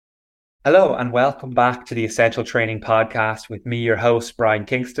Hello, and welcome back to the Essential Training Podcast with me, your host, Brian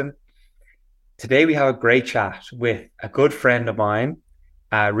Kingston. Today, we have a great chat with a good friend of mine,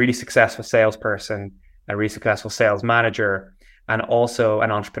 a really successful salesperson, a really successful sales manager, and also an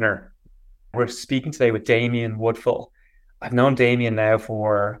entrepreneur. We're speaking today with Damien Woodfull. I've known Damien now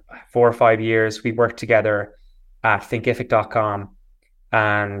for 4 or 5 years. We worked together at thinkific.com,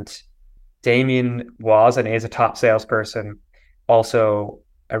 and Damien was and is a top salesperson, also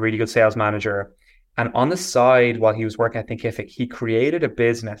a really good sales manager. And on the side, while he was working at Thinkific, he created a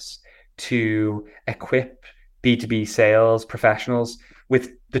business to equip B2B sales professionals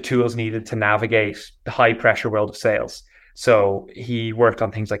with the tools needed to navigate the high pressure world of sales. So he worked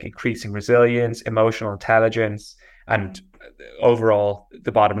on things like increasing resilience, emotional intelligence, and overall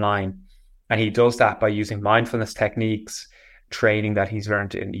the bottom line. And he does that by using mindfulness techniques, training that he's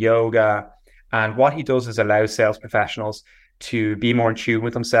learned in yoga. And what he does is allow sales professionals to be more in tune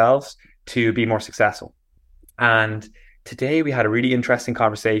with themselves, to be more successful. And today we had a really interesting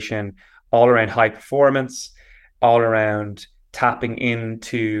conversation all around high performance, all around tapping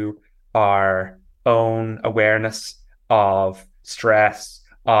into our own awareness of stress,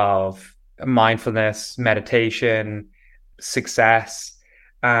 of mindfulness, meditation, success.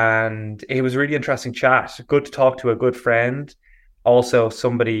 And it was a really interesting chat. Good to talk to a good friend, also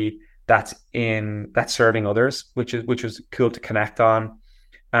somebody that's serving others, which was cool to connect on.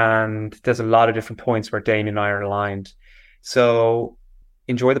 And there's a lot of different points where Damien and I are aligned. So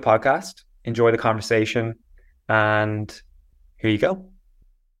enjoy the podcast, enjoy the conversation, and here you go.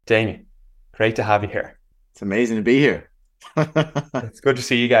 Damien, great to have you here. It's amazing to be here. It's good to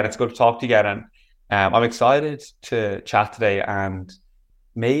see you again. It's good to talk to you again. And I'm excited to chat today. And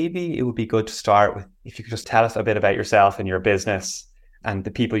maybe it would be good to start with if you could just tell us a bit about yourself and your business and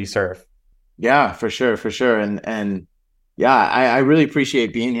the people you serve. Yeah, for sure, for sure. And yeah, I really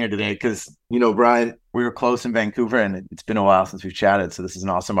appreciate being here today because, Brian, we were close in Vancouver and it's been a while since we've chatted. So this is an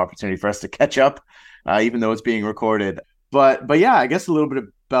awesome opportunity for us to catch up, even though it's being recorded. But yeah, I guess a little bit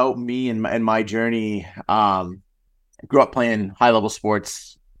about me and my journey. I grew up playing high level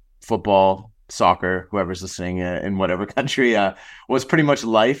sports, football, soccer, whoever's listening in whatever country, was pretty much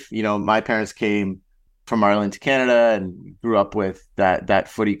life. My parents came from Ireland to Canada and grew up with that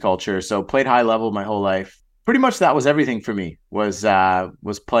footy culture. So played high level my whole life. Pretty much that was everything for me was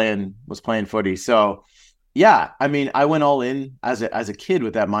playing footy. So yeah, I mean, I went all in as a kid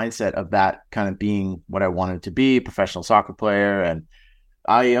with that mindset of that kind of being what I wanted to be, professional soccer player. And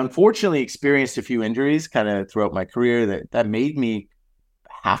I unfortunately experienced a few injuries kind of throughout my career that made me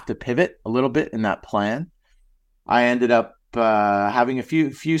have to pivot a little bit in that plan. I ended up having a few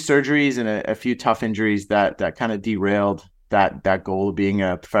surgeries and a few tough injuries that kind of derailed that goal of being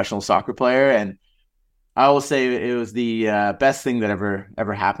a professional soccer player. And I will say it was the best thing that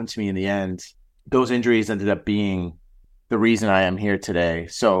ever happened to me in the end. Those injuries ended up being the reason I am here today.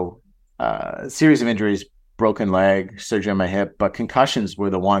 So a series of injuries, broken leg, surgery on my hip, but concussions were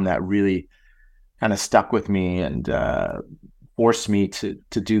the one that really kind of stuck with me and forced me to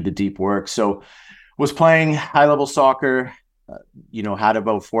do the deep work. So was playing high level soccer, had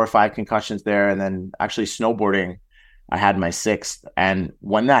about 4 or 5 concussions there. And then actually snowboarding, I had my 6th. And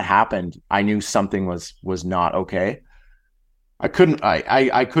when that happened, I knew something was not okay. I couldn't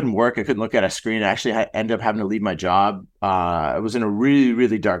work. I couldn't look at a screen. I ended up having to leave my job. I was in a really,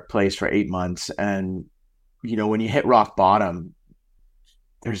 really dark place for 8 months. And, when you hit rock bottom,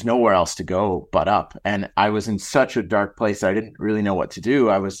 there's nowhere else to go but up. And I was in such a dark place. I didn't really know what to do.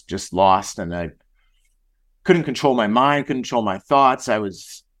 I was just lost and I couldn't control my mind, couldn't control my thoughts. I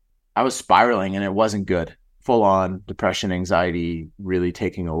was spiraling and it wasn't good. Full on depression, anxiety really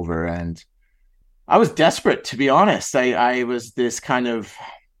taking over. And I was desperate, to be honest. I was this kind of,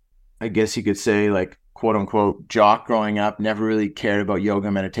 I guess you could say, like, quote unquote, jock growing up, never really cared about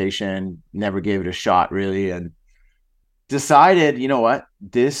yoga, meditation, never gave it a shot really. And decided, you know what,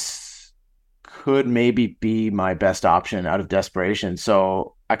 this could maybe be my best option out of desperation.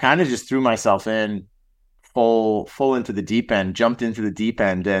 So I kind of just threw myself in full into the deep end, jumped into the deep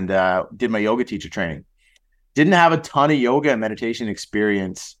end and did my yoga teacher training. Didn't have a ton of yoga and meditation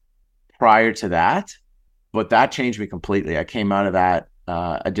experience prior to that, but that changed me completely. I came out of that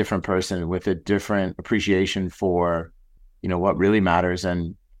a different person with a different appreciation for, what really matters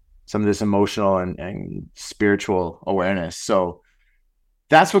and some of this emotional and spiritual awareness. So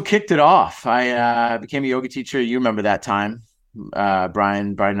that's what kicked it off. I became a yoga teacher. You remember that time.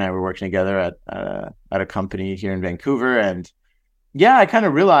 Brian and I were working together at a company here in Vancouver. And yeah, I kind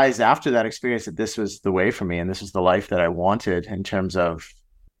of realized after that experience that this was the way for me and this was the life that I wanted in terms of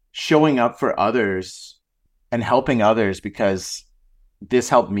showing up for others and helping others, because this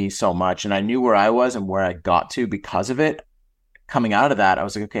helped me so much. And I knew where I was and where I got to because of it. Coming out of that, I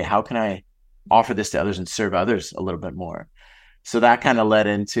was like, okay, how can I offer this to others and serve others a little bit more? So that kind of led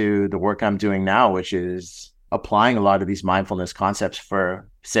into the work I'm doing now, which is applying a lot of these mindfulness concepts for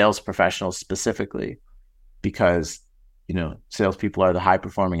sales professionals specifically, because, salespeople are the high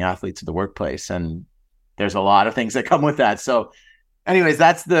performing athletes of the workplace. And there's a lot of things that come with that. So anyways,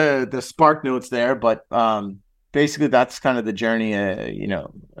 that's the spark notes there. But basically that's kind of the journey,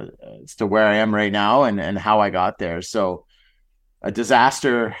 as to where I am right now and how I got there. So a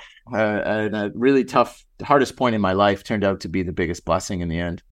disaster and a really tough, hardest point in my life turned out to be the biggest blessing in the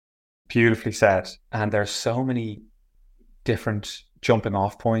end. Beautifully said. And there's so many different jumping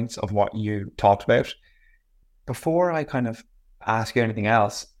off points of what you talked about. Before I kind of ask you anything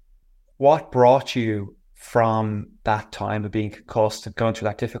else, what brought you from that time of being concussed and going through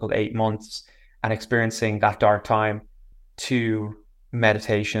that difficult 8 months and experiencing that dark time to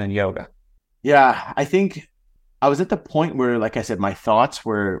meditation and yoga? Yeah, I think I was at the point where, like I said, my thoughts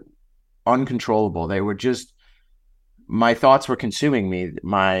were uncontrollable. My thoughts were consuming me.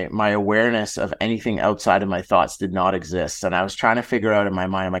 My awareness of anything outside of my thoughts did not exist. And I was trying to figure out in my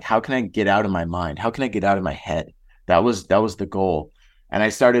mind, I'm like, how can I get out of my mind? How can I get out of my head? That was the goal. And I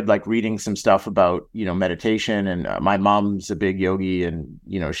started like reading some stuff about, meditation, and my mom's a big yogi, and,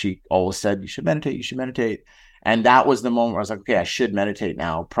 she always said, you should meditate. And that was the moment where I was like, okay, I should meditate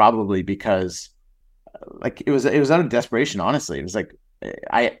now, probably because like it was out of desperation. Honestly, it was like,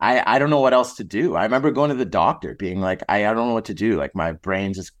 I don't know what else to do. I remember going to the doctor being like, I don't know what to do. Like my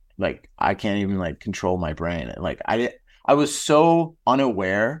brain's just like, I can't even like control my brain. Like I was so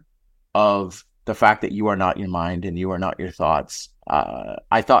unaware of the fact that you are not your mind and you are not your thoughts.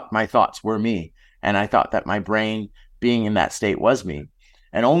 I thought my thoughts were me, and I thought that my brain being in that state was me.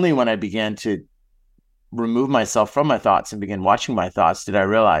 And only when I began to remove myself from my thoughts and begin watching my thoughts did I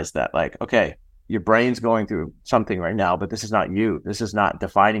realize that, like, okay, your brain's going through something right now, but this is not you. This is not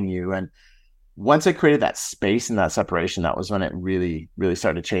defining you. And once I created that space and that separation, that was when it really, really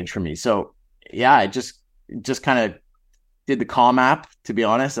started to change for me. So yeah, I just kind of did the Calm app, to be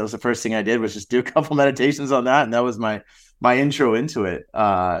honest. That was the first thing I did, was just do a couple meditations on that. And that was my intro into it.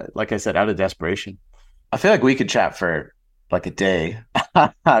 Like I said, out of desperation. I feel like we could chat for like a day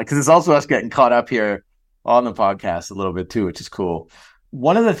because it's also us getting caught up here on the podcast a little bit too, which is cool.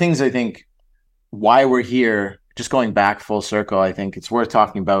 One of the things I think why we're here, just going back full circle, I think it's worth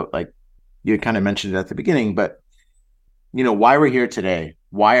talking about, like you kind of mentioned it at the beginning, but why we're here today,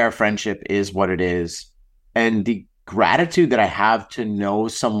 why our friendship is what it is, and the gratitude that I have to know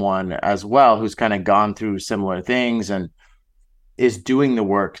someone as well who's kind of gone through similar things and is doing the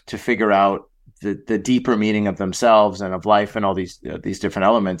work to figure out the deeper meaning of themselves and of life and all these different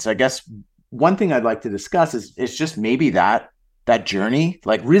elements. I guess one thing I'd like to discuss is just maybe that journey,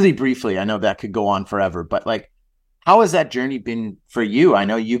 like really briefly. I know that could go on forever, but like, how has that journey been for you? I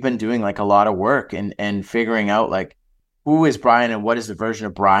know you've been doing like a lot of work and figuring out like, who is Brian and what is the version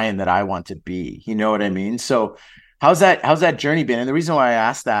of Brian that I want to be? You know what I mean? So how's that journey been? And the reason why I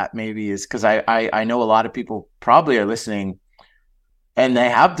asked that maybe is because I know a lot of people probably are listening and they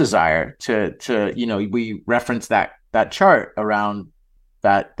have desire to we reference that chart around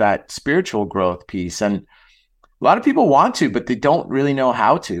that spiritual growth piece, and a lot of people want to, but they don't really know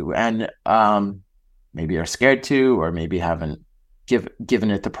how to, and maybe are scared to, or maybe haven't given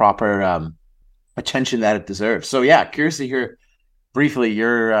it the proper attention that it deserves. So yeah, curious to hear briefly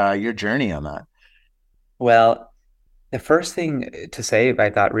your journey on that. Well, the first thing to say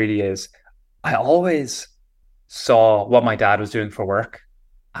about that really is I always saw what my dad was doing for work,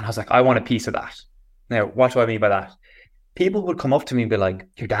 and I was like, I want a piece of that. Now, what do I mean by that? People would come up to me and be like,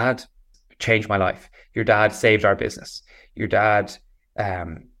 your dad changed my life. Your dad saved our business. Your dad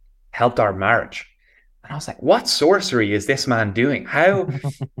helped our marriage. And I was like, what sorcery is this man doing? How?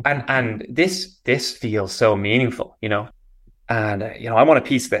 and this feels so meaningful, and I want a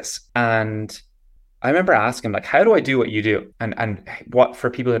piece of this. And I remember asking him, like, how do I do what you do? And what,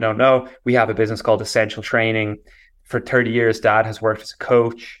 for people who don't know, we have a business called Essential Training. For 30 years, Dad has worked as a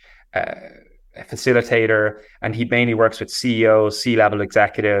coach, a facilitator, and he mainly works with CEOs, C-level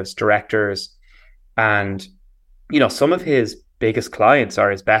executives, directors. And, some of his biggest clients are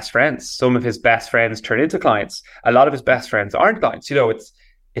his best friends. Some of his best friends turn into clients. A lot of his best friends aren't clients.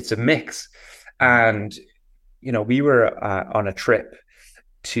 It's a mix. And, we were on a trip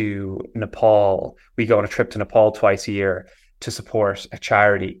to Nepal. We go on a trip to Nepal twice a year to support a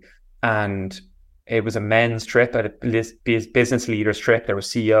charity. And it was a men's trip, a business leaders trip. There were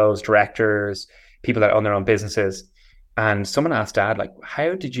CEOs, directors, people that own their own businesses. And someone asked Dad, like,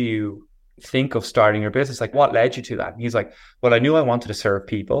 how did you think of starting your business? Like, what led you to that? And he's like, well, I knew I wanted to serve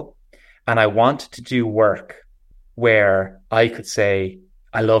people and I wanted to do work where I could say,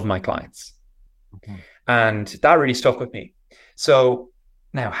 I love my clients. Mhm. And that really stuck with me. So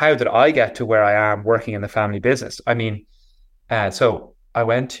now, how did I get to where I am working in the family business? I mean, so I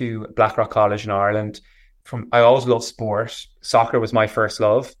went to Blackrock College in Ireland. I always loved sport. Soccer was my first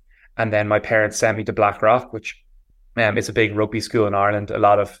love. And then my parents sent me to Blackrock, which is a big rugby school in Ireland. A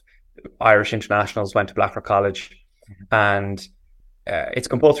lot of Irish internationals went to Blackrock College. And it's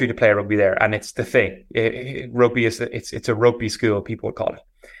compulsory to play rugby there. And it's the thing. Rugby it's a rugby school, people would call it.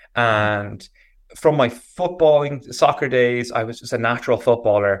 And from my footballing soccer days, I was just a natural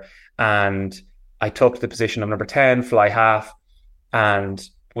footballer, and I took the position of number 10, fly half, and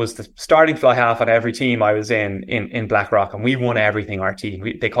was the starting fly half on every team I was in Blackrock, and we won everything. Our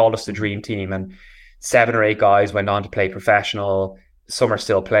team, they called us the dream team, and 7 or 8 guys went on to play professional. Some are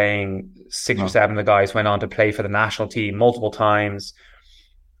still playing. 6 or 7 of the guys went on to play for the national team multiple times,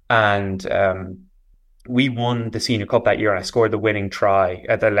 and we won the Senior Cup that year, and I scored the winning try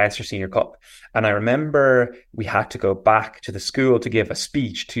at the Leinster Senior Cup. And I remember we had to go back to the school to give a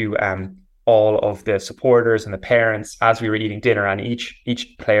speech to all of the supporters and the parents as we were eating dinner, and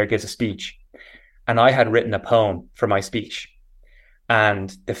each player gives a speech. And I had written a poem for my speech.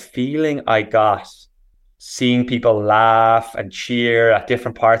 And the feeling I got seeing people laugh and cheer at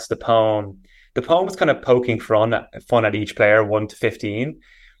different parts of the poem was kind of poking fun at each player, 1 to 15.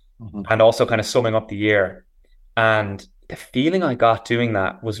 And also kind of summing up the year. And the feeling I got doing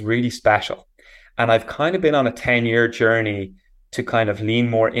that was really special. And I've kind of been on a 10-year journey to kind of lean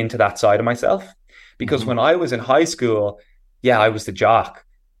more into that side of myself. Because when I was in high school, yeah, I was the jock,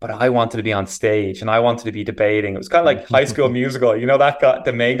 but I wanted to be on stage and I wanted to be debating. It was kind of like High School Musical. You know, that guy,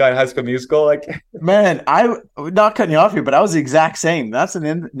 the main guy in High School Musical? Like, man, I'm not cutting you off here, but I was the exact same. That's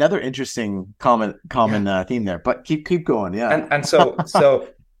another interesting common theme there. But keep going. Yeah.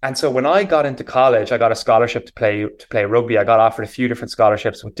 And so when I got into college, I got a scholarship to play rugby. I got offered a few different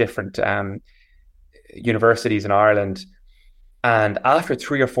scholarships with different universities in Ireland. And after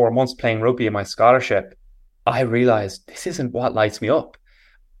 3 or 4 months playing rugby in my scholarship, I realized this isn't what lights me up.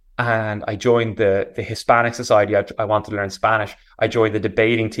 And I joined the Hispanic Society. I wanted to learn Spanish. I joined the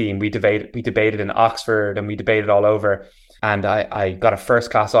debating team. We debated in Oxford, and we debated all over. And I got a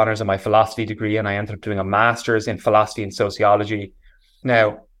first class honors in my philosophy degree, and I ended up doing a master's in philosophy and sociology.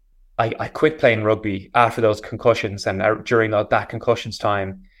 Now, I quit playing rugby after those concussions and during that concussions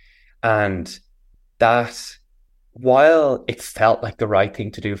time. And that, while it felt like the right thing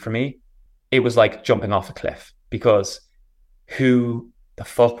to do for me, it was like jumping off a cliff, because who the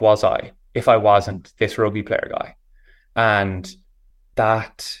fuck was I if I wasn't this rugby player guy? And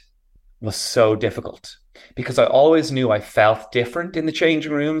that was so difficult, because I always knew I felt different in the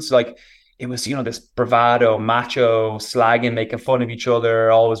changing rooms. Like, it was, you know, this bravado, macho, slagging, making fun of each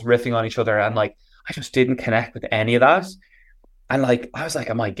other, always riffing on each other. And like, I just didn't connect with any of that. And like, I was like,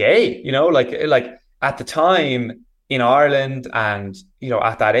 am I gay? You know, like at the time in Ireland and, you know,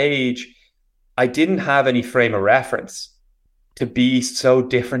 at that age, I didn't have any frame of reference to be so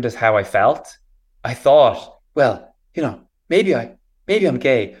different as how I felt. I thought, well, you know, maybe I'm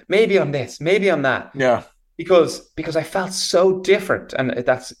gay. Maybe I'm this, maybe I'm that. Yeah. Because I felt so different. And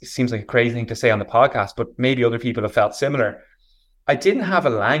that seems like a crazy thing to say on the podcast, but maybe other people have felt similar. I didn't have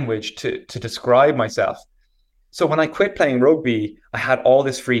a language to describe myself. So when I quit playing rugby, I had all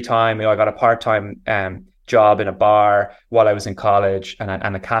this free time. You know, I got a part-time job in a bar while I was in college,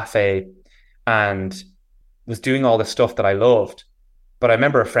 and a cafe, and was doing all the stuff that I loved. But I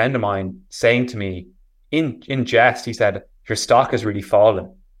remember a friend of mine saying to me in jest, he said, your stock has really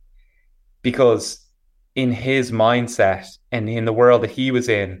fallen. Because in his mindset and in the world that he was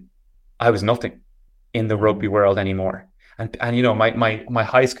in, I was nothing in the rugby world anymore. And you know, my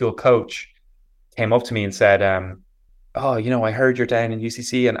high school coach came up to me and said, oh, you know, I heard you're down in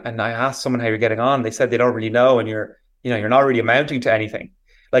UCC, and I asked someone how you're getting on. They said they don't really know, and you're not really amounting to anything.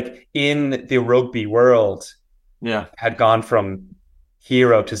 Like, in the rugby world, yeah, had gone from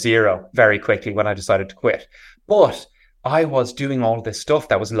hero to zero very quickly when I decided to quit. But I was doing all this stuff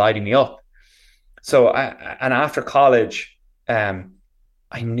that was lighting me up. So and after college,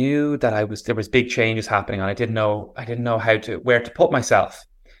 I knew that there was big changes happening, and I didn't know where to put myself.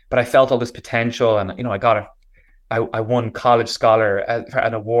 But I felt all this potential, and you know, I won College Scholar,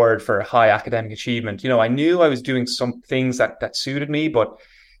 an award for high academic achievement. You know, I knew I was doing some things that suited me, but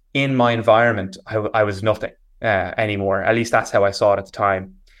in my environment, I was nothing anymore. At least that's how I saw it at the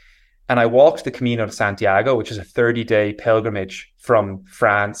time. And I walked the Camino de Santiago, which is a 30-day pilgrimage from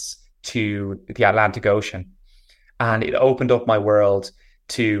France to the Atlantic Ocean. And it opened up my world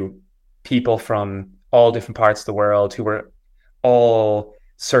to people from all different parts of the world who were all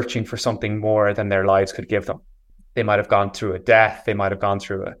searching for something more than their lives could give them. They might have gone through a death, they might have gone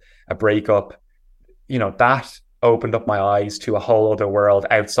through a breakup. That opened up my eyes to a whole other world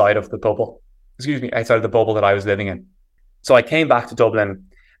outside of the bubble. Outside of the bubble that I was living in. So I came back to Dublin,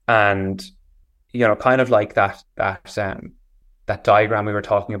 and kind of like that diagram we were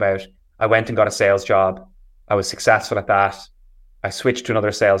talking about. I went and got a sales job. I was successful at that. I switched to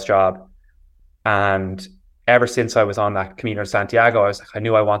another sales job, and ever since I was on that Camino de Santiago, I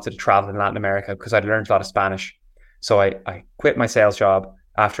knew I wanted to travel in Latin America because I'd learned a lot of Spanish. So I quit my sales job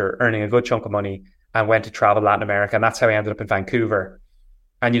after earning a good chunk of money and went to travel Latin America, and that's how I ended up in Vancouver.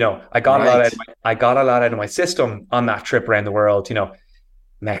 And I got a lot out of my system on that trip around the world.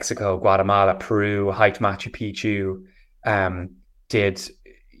 Mexico, Guatemala, Peru, hiked Machu Picchu, did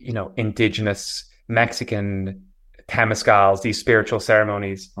indigenous Mexican temazcals, these spiritual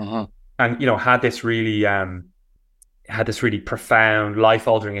ceremonies, and had this really profound,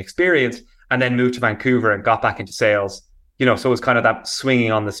 life-altering experience, and then moved to Vancouver and got back into sales. So it was kind of that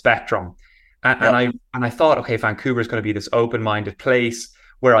swinging on the spectrum, and I thought, okay, Vancouver is going to be this open-minded place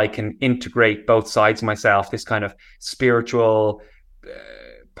where I can integrate both sides of myself, this kind of spiritual,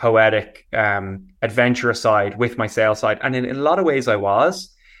 poetic, adventurous side with my sales side. And in a lot of ways I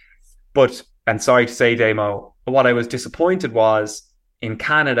was, and sorry to say, Damo, what I was disappointed was in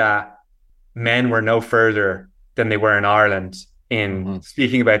Canada, men were no further than they were in Ireland in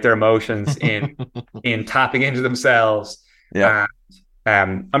speaking about their emotions, in tapping into themselves. Yeah.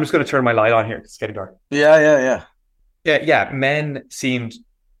 I'm just going to turn my light on here. It's getting dark. Yeah. Men seemed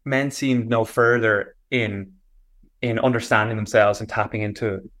no further in understanding themselves and tapping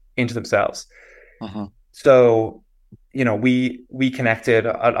into themselves. So, we connected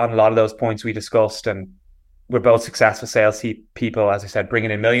on a lot of those points we discussed, and we're both successful sales people, as I said,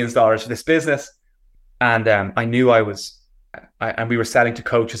 bringing in millions of dollars for this business. And I knew and we were selling to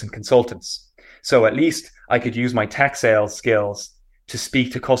coaches and consultants. So at least I could use my tech sales skills to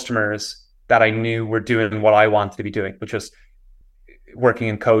speak to customers that I knew were doing what I wanted to be doing, which was working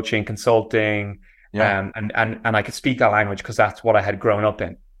in coaching, consulting, and I could speak that language because that's what I had grown up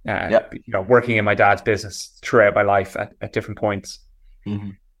in. Working in my dad's business throughout my life at different points,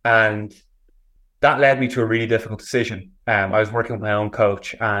 and that led me to a really difficult decision. I was working with my own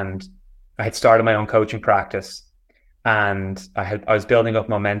coach, and I had started my own coaching practice, and I was building up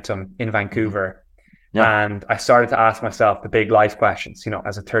momentum in Vancouver. And I started to ask myself the big life questions,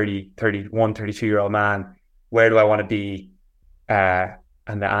 as a 32-year-old man, where do I want to be?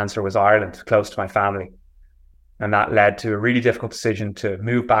 And the answer was Ireland, close to my family. And that led to a really difficult decision to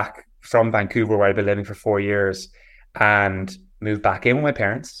move back from Vancouver, where I'd been living for 4 years, and move back in with my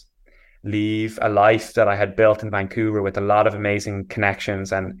parents, leave a life that I had built in Vancouver with a lot of amazing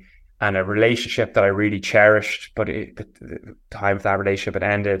connections and a relationship that I really cherished. But the time of that relationship had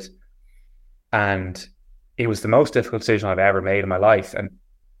ended. And it was the most difficult decision I've ever made in my life. And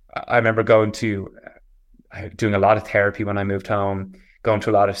I remember doing a lot of therapy when I moved home, going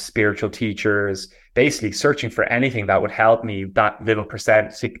to a lot of spiritual teachers, basically searching for anything that would help me that little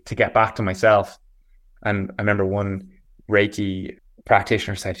percent to get back to myself. And I remember one Reiki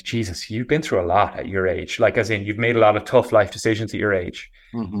practitioner said, Jesus, you've been through a lot at your age. Like, as in, you've made a lot of tough life decisions at your age.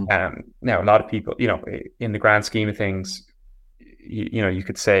 Now, a lot of people, in the grand scheme of things, you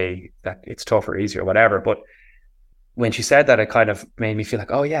could say that it's tough or easy or whatever. But when she said that, it kind of made me feel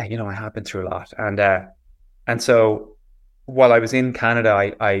like, oh yeah, I have been through a lot. And so while I was in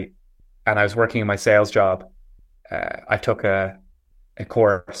Canada, I was working in my sales job. I took a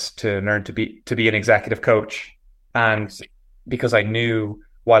course to learn to be an executive coach. And because I knew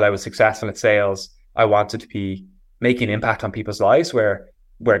while I was successful at sales, I wanted to be making an impact on people's lives where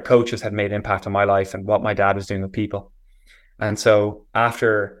coaches had made an impact on my life and what my dad was doing with people. And so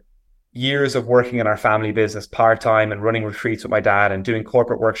after years of working in our family business part-time and running retreats with my dad and doing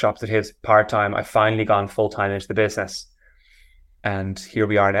corporate workshops at his part-time, I finally gone full-time into the business. And here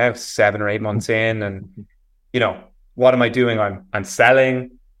we are now, 7 or 8 months in. And, what am I doing? I'm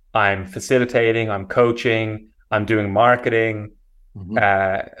selling, I'm facilitating, I'm coaching, I'm doing marketing.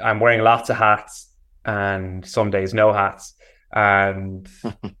 I'm wearing lots of hats and some days no hats. And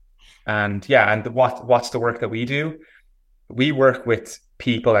what's the work that we do? We work with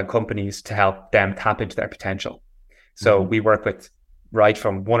people and companies to help them tap into their potential. So we work with right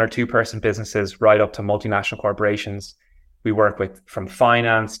from 1 or 2 person businesses right up to multinational corporations. We work with from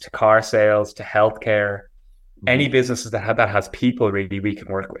finance to car sales to healthcare, any businesses that has people really we can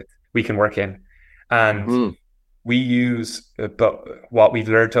work in. And we use what we've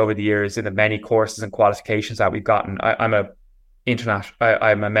learned over the years in the many courses and qualifications that we've gotten. I'm a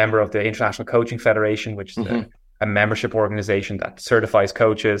I'm a member of the International Coaching Federation, which is a membership organization that certifies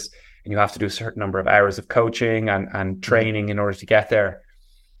coaches, and you have to do a certain number of hours of coaching and training in order to get there.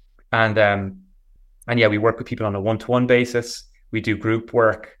 And yeah, we work with people on a one-to-one basis. We do group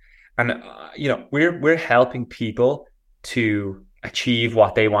work, and we're helping people to achieve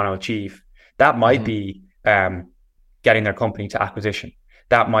what they want to achieve. That might be getting their company to acquisition.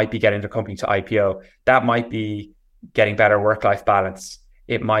 That might be getting their company to IPO. That might be getting better work-life balance.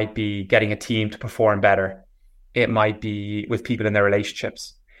 It might be getting a team to perform better. It might be with people in their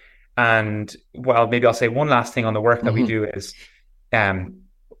relationships. And well, maybe I'll say one last thing on the work that we do is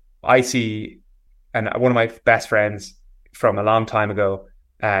I see, and one of my best friends from a long time ago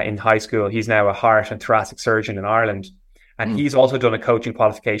in high school, he's now a heart and thoracic surgeon in Ireland. And he's also done a coaching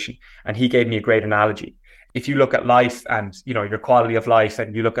qualification. And he gave me a great analogy. If you look at life and, your quality of life,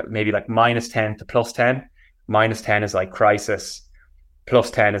 and you look at maybe like -10 to +10, -10 is like crisis,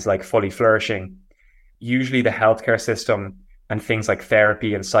 +10 is like fully flourishing. Usually the healthcare system and things like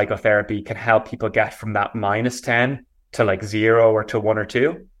therapy and psychotherapy can help people get from that -10 to like 0 or to 1 or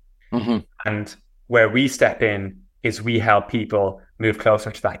 2. And where we step in is we help people move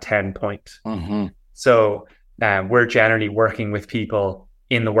closer to that 10 point. So we're generally working with people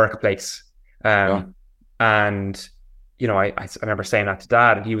in the workplace. And, I remember saying that to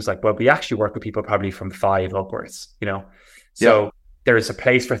Dad, and he was like, well, we actually work with people probably from 5 upwards, So there is a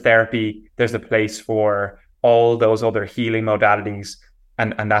place for therapy. There's a place for all those other healing modalities.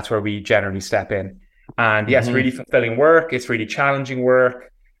 And that's where we generally step in. And yes, really fulfilling work. It's really challenging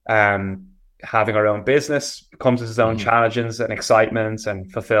work. Having our own business comes with its own challenges and excitements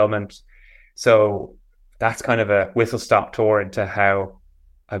and fulfillment. So that's kind of a whistle-stop tour into how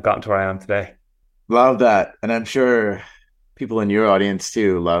I've gotten to where I am today. Love that. And I'm sure people in your audience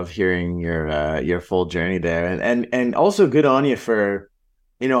too love hearing your full journey there. And also good on you for,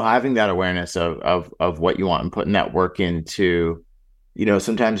 having that awareness of what you want and putting that work into,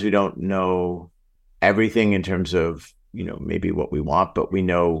 sometimes we don't know everything in terms of, maybe what we want, but we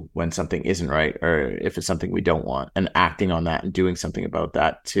know when something isn't right, or if it's something we don't want, and acting on that and doing something about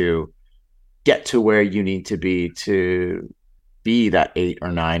that to get to where you need to be that 8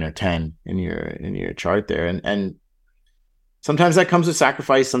 or 9 or 10 in your chart there. And sometimes that comes with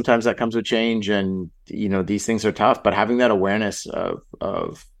sacrifice. Sometimes that comes with change. And, these things are tough, but having that awareness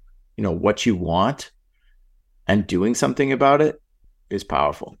of what you want and doing something about it is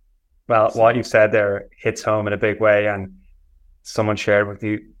powerful. Well, what you've said there hits home in a big way. And someone shared with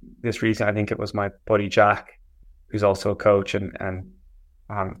you this reason. I think it was my buddy, Jack, who's also a coach and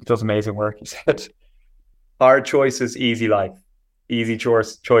does amazing work. He said, hard choices, easy life. Easy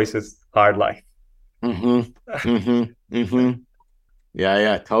choices, hard life.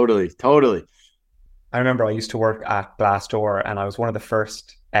 Yeah, totally. I remember I used to work at Glassdoor, and I was one of the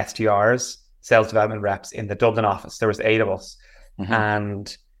first SDRs, sales development reps, in the Dublin office. There was 8 of us.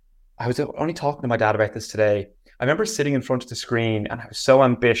 And I was only talking to my dad about this today. I remember sitting in front of the screen, and I was so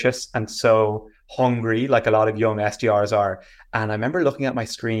ambitious and so hungry, like a lot of young SDRs are. And I remember looking at my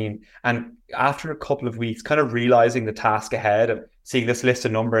screen, and after a couple of weeks, kind of realizing the task ahead of seeing this list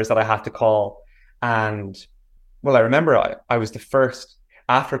of numbers that I had to call. And well, I remember I was the first.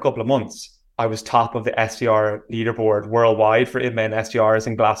 After a couple of months, I was top of the SDR leaderboard worldwide for inbound SDRs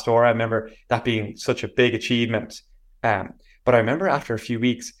in Glassdoor. I remember that being such a big achievement. But I remember after a few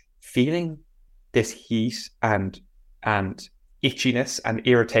weeks feeling this heat and itchiness and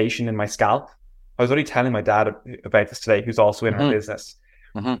irritation in my scalp. I was only telling my dad about this today, who's also in our business.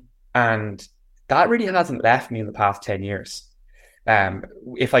 And that really hasn't left me in the past 10 years.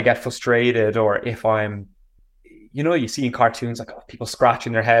 If I get frustrated, or if I'm, you see in cartoons, like people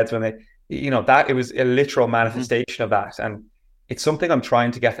scratching their heads when they, that it was a literal manifestation of that. And it's something I'm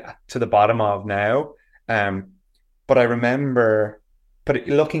trying to get to the bottom of now. But I remember,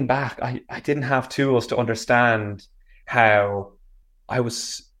 looking back, I didn't have tools to understand how I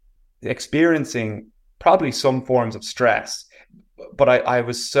was experiencing probably some forms of stress, but I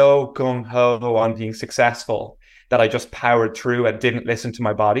was so gung-ho on being successful that I just powered through and didn't listen to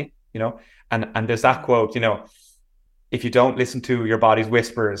my body, and there's that quote, if you don't listen to your body's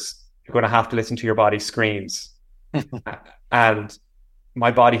whispers, you're going to have to listen to your body's screams. And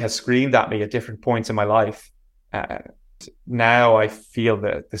my body has screamed at me at different points in my life. Now I feel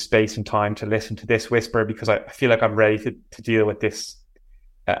the space and time to listen to this whisper, because I feel like I'm ready to deal with this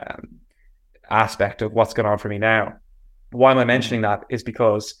aspect of what's going on for me now. Why am I mentioning that is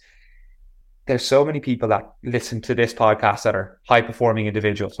because there's so many people that listen to this podcast that are high performing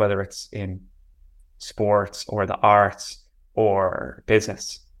individuals, whether it's in sports or the arts or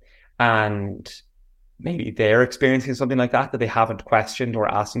business. And maybe they're experiencing something like that they haven't questioned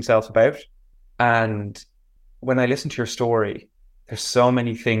or asked themselves about. And when I listen to your story, there's so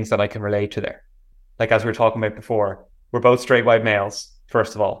many things that I can relate to there. Like, as we were talking about before, we're both straight white males,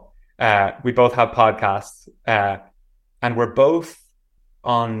 first of all. We both have podcasts, and we're both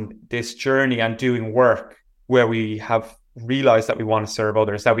on this journey and doing work where we have realized that we want to serve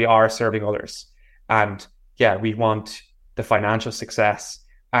others, that we are serving others. And yeah, we want the financial success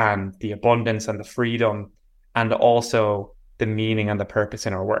and the abundance and the freedom and also the meaning and the purpose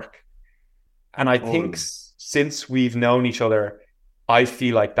in our work. And I think since we've known each other, I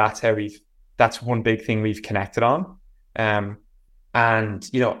feel like that's one big thing we've connected on. And,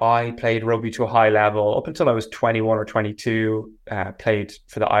 I played rugby to a high level up until I was 21 or 22, played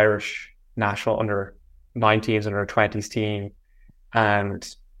for the Irish national under 19s, under 20s team. And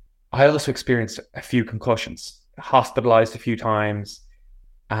I also experienced a few concussions, hospitalized a few times.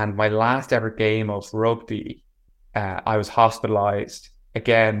 And my last ever game of rugby, I was hospitalized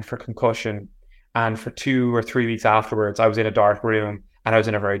again for concussion. And for 2 or 3 weeks afterwards, I was in a dark room and I was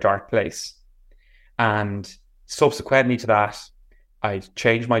in a very dark place. And subsequently to that, I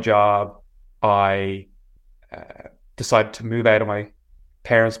changed my job. I decided to move out of my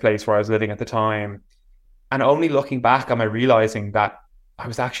parents' place where I was living at the time. And only looking back, am I realizing that I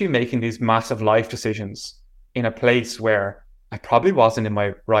was actually making these massive life decisions in a place where I probably wasn't in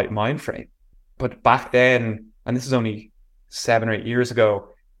my right mind frame. But back then, and this is only 7 or 8 years ago,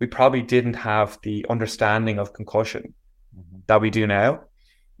 we probably didn't have the understanding of concussion that we do now.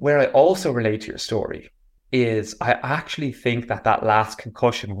 Where I also relate to your story is I actually think that last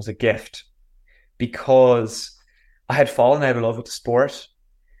concussion was a gift, because I had fallen out of love with the sport.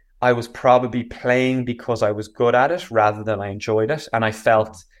 I was probably playing because I was good at it rather than I enjoyed it. And I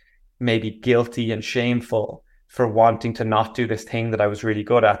felt maybe guilty and shameful for wanting to not do this thing that I was really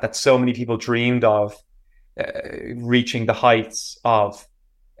good at, that so many people dreamed of, reaching the heights of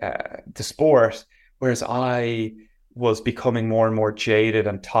the sport, whereas I was becoming more and more jaded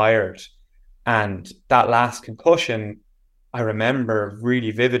and tired. And that last concussion, I remember really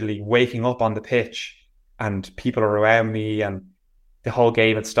vividly waking up on the pitch and people around me and the whole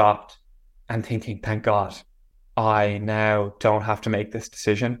game had stopped, and thinking, thank God, I now don't have to make this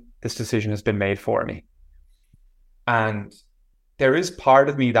decision. This decision has been made for me. And there is part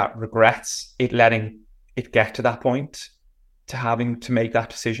of me that regrets it, letting it get to that point, to having to make that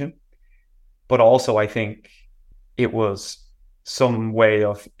decision. But also I think it was some way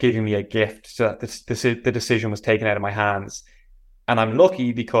of giving me a gift so that the decision was taken out of my hands. And I'm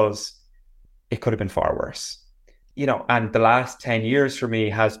lucky because it could have been far worse. And the last 10 years for me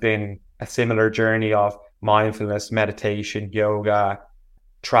has been a similar journey of mindfulness, meditation, yoga,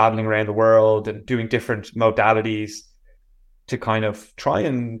 traveling around the world and doing different modalities to kind of try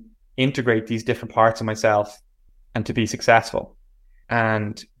and integrate these different parts of myself and to be successful.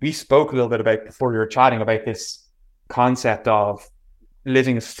 And we spoke a little bit about, before we were chatting, about this concept of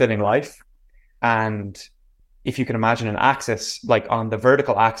living a fulfilling life. And if you can imagine an axis, like on the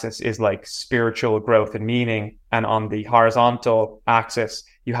vertical axis is like spiritual growth and meaning, and on the horizontal axis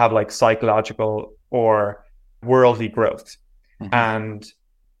you have like psychological or worldly growth. And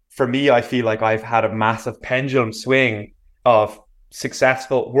for me, I feel like I've had a massive pendulum swing of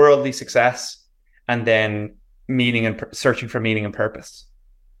successful worldly success and then meaning and searching for meaning and purpose.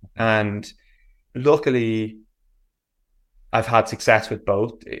 And luckily I've had success with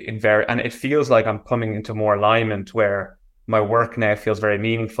both and it feels like I'm coming into more alignment where my work now feels very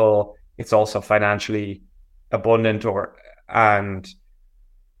meaningful. It's also financially abundant, and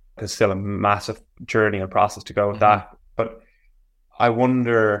there's still a massive journey and process to go with that. But I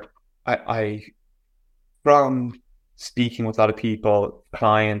wonder, I from speaking with a lot of people,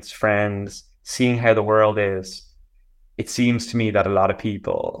 clients, friends, seeing how the world is, it seems to me that a lot of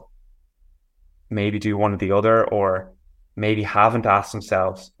people maybe do one or the other, or maybe haven't asked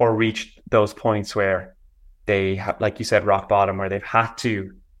themselves or reached those points where they have, like you said, rock bottom, where they've had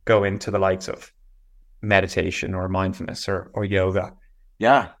to go into the likes of meditation or mindfulness or yoga.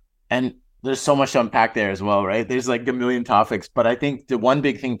 Yeah. And there's so much to unpack there as well, right? There's like a million topics, but I think the one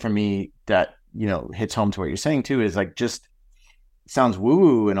big thing for me that, hits home to what you're saying too, is like, just sounds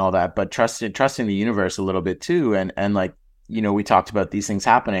woo-woo and all that, but trusting the universe a little bit too. And like, we talked about these things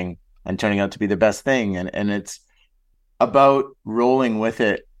happening and turning out to be the best thing. And it's about rolling with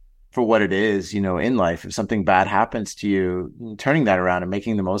it for what it is, in life. If something bad happens to you, turning that around and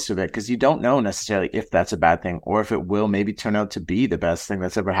making the most of it, because you don't know necessarily if that's a bad thing or if it will maybe turn out to be the best thing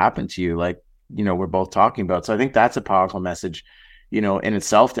that's ever happened to you, like, we're both talking about. So I think that's a powerful message, in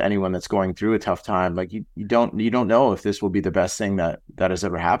itself, to anyone that's going through a tough time. Like you don't know if this will be the best thing that has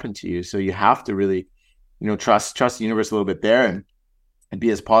ever happened to you. So you have to really trust the universe a little bit there, and be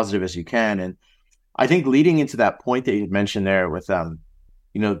as positive as you can. And I think leading into that point that you mentioned there with the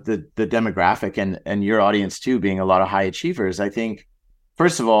demographic and your audience too being a lot of high achievers, I think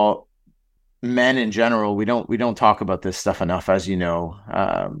first of all, men in general, we don't talk about this stuff enough, as you know.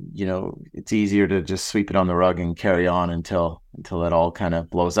 It's easier to just sweep it on the rug and carry on until it all kind of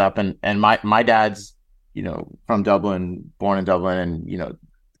blows up. And my dad's, from Dublin, born in Dublin, and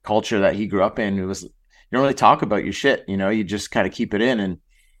culture that he grew up in, it was, you don't really talk about your shit, you just kind of keep it in, and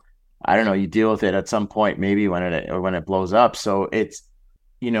I don't know, you deal with it at some point maybe when it blows up. So it's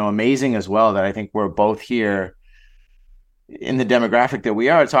amazing as well that I think we're both here in the demographic that we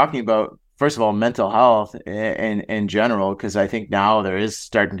are talking about, first of all, mental health in general, because I think now there is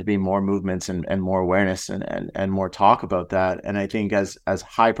starting to be more movements and more awareness and more talk about that. And I think as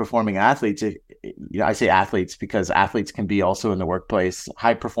high performing athletes, I say athletes because athletes can be also in the workplace,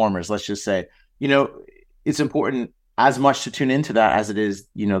 high performers, let's just say, it's important as much to tune into that as it is,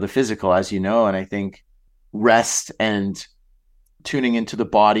 the physical, as and I think rest and tuning into the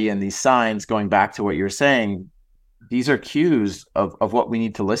body and these signs, going back to what you're saying, these are cues of what we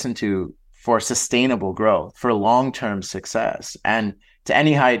need to listen to for sustainable growth, for long-term success. And to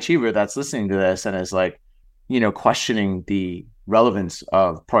any high achiever that's listening to this and is like, questioning the relevance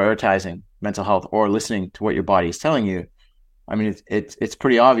of prioritizing mental health or listening to what your body is telling you, I mean, it's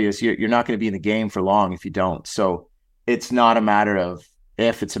pretty obvious. You're not going to be in the game for long if you don't. So it's not a matter of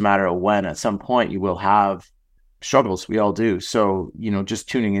if, it's a matter of when. At some point you will have struggles. We all do. So, just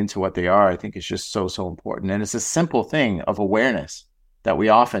tuning into what they are, I think is just so, so important. And it's a simple thing of awareness that we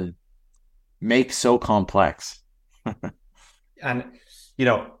often make so complex. And,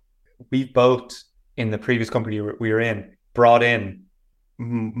 we've both, in the previous company we were in, brought in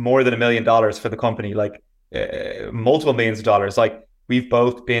more than $1 million for the company, like multiple millions of dollars. Like, we've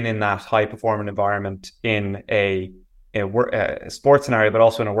both been in that high performing environment in a sports scenario, but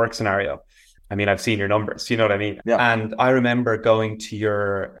also in a work scenario. I mean, I've seen your numbers, you know what I mean? Yeah. And I remember going to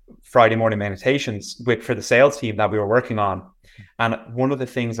your Friday morning meditations for the sales team that we were working on. And one of the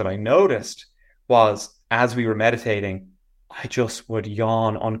things that I noticed was, as we were meditating, I just would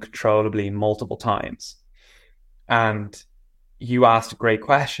yawn uncontrollably multiple times. And you asked a great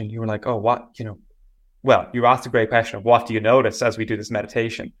question. You were like, oh, you asked a great question of what do you notice as we do this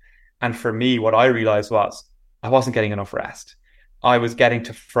meditation? And for me, what I realized was I wasn't getting enough rest. I was getting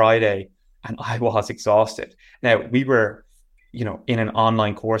to Friday and I was exhausted. Now, we were, in an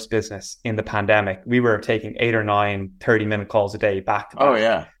online course business in the pandemic. We were taking 8 or 9 30-minute calls a day back to back. Oh,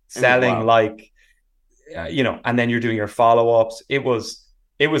 yeah. Selling and then you're doing your follow-ups. It was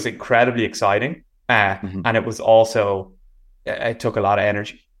incredibly exciting. And it was also, it took a lot of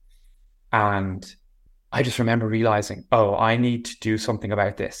energy. And I just remember realizing, oh, I need to do something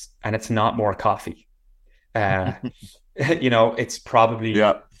about this. And it's not more coffee. It's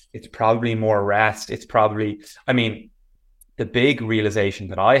probably more rest. It's probably, the big realization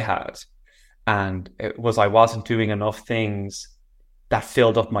that I had, and it was I wasn't doing enough things that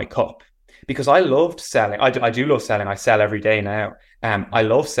filled up my cup, because I loved selling. I do love selling. I sell every day now. I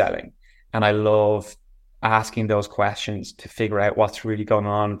love selling, and I love asking those questions to figure out what's really going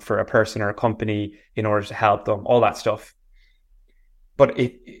on for a person or a company in order to help them, all that stuff. But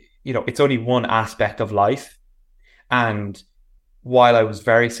it's only one aspect of life. And while I was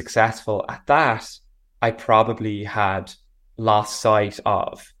very successful at that, I probably had lost sight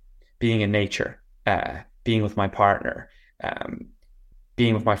of being in nature, being with my partner,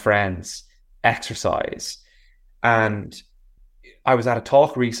 being with my friends, exercise. And I was at a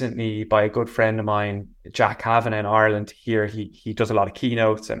talk recently by a good friend of mine, Jack Kavanagh, in Ireland here. He does a lot of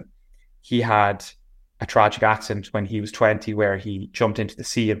keynotes, and he had a tragic accident when he was 20 where he jumped into the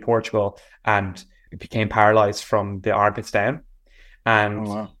sea in Portugal and became paralyzed from the armpits down.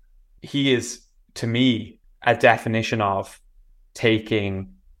 And he is, to me, a definition of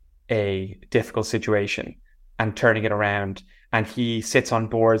taking a difficult situation and turning it around. And he sits on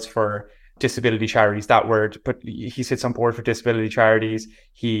boards for disability charities, that word, but he sits on board for disability charities.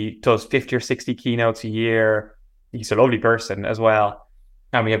 He does 50 or 60 keynotes a year. He's a lovely person as well.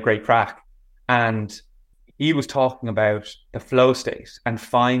 And we have great crack. And he was talking about the flow state and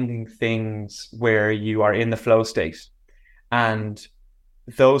finding things where you are in the flow state. And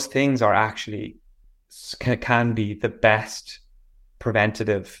those things are actually, can be the best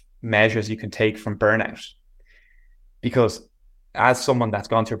preventative measures you can take from burnout. Because as someone that's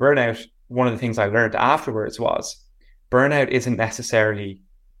gone through burnout, one of the things I learned afterwards was burnout isn't necessarily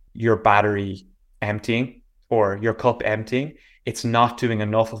your battery emptying or your cup emptying. It's not doing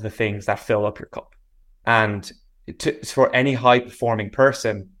enough of the things that fill up your cup. And for any high performing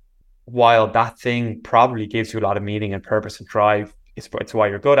person, while that thing probably gives you a lot of meaning and purpose and drive, it's why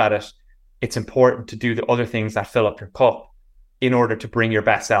you're good at it. It's important to do the other things that fill up your cup in order to bring your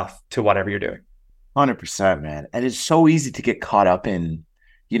best self to whatever you're doing. 100%, man. And it's so easy to get caught up in,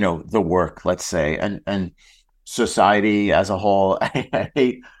 the work, let's say, and society as a whole. I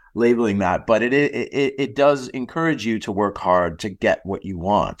hate labeling that, but it does encourage you to work hard to get what you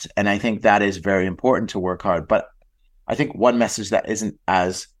want. And I think that is very important, to work hard. But I think one message that isn't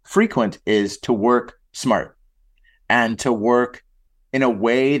as frequent is to work smart and to work in a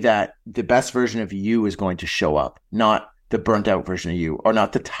way that the best version of you is going to show up, not the burnt out version of you, or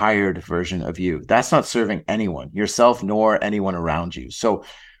not the tired version of you. That's not serving anyone, yourself, nor anyone around you. So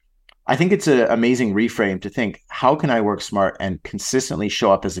I think it's an amazing reframe to think, how can I work smart and consistently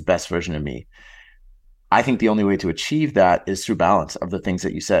show up as the best version of me? I think the only way to achieve that is through balance of the things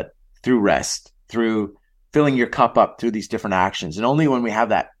that you said, through rest, through filling your cup up through these different actions. And only when we have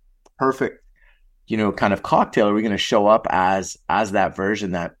that perfect, kind of cocktail are we going to show up as that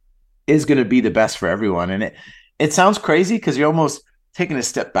version that is going to be the best for everyone. And it sounds crazy because you're almost taking a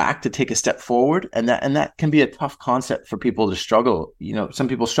step back to take a step forward. And that can be a tough concept for people to struggle. Some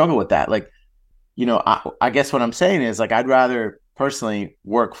people struggle with that. Like, I guess what I'm saying is, like, I'd rather personally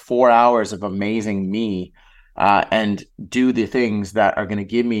work 4 hours of amazing me and do the things that are going to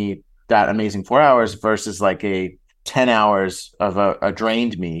give me that amazing 4 hours versus like a 10 hours of a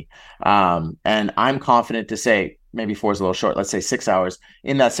drained me. And I'm confident to say, maybe 4 is a little short, let's say 6 hours.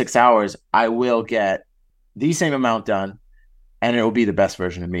 In that 6 hours, I will get the same amount done, and it will be the best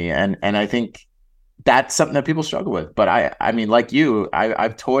version of me. And I think that's something that people struggle with. But I mean, like you,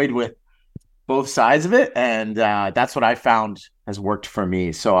 I've toyed with both sides of it, and that's what I found has worked for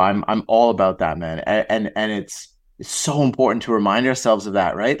me. So I'm all about that, man. And it's so important to remind ourselves of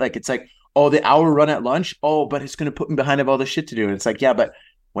that, right? Like, it's like, oh, the hour run at lunch. Oh, but it's going to put me behind of all the shit to do. And it's like, yeah, but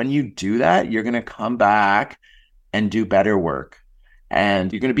when you do that, you're going to come back and do better work,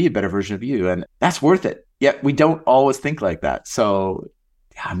 and you're going to be a better version of you. And that's worth it. Yet we don't always think like that. So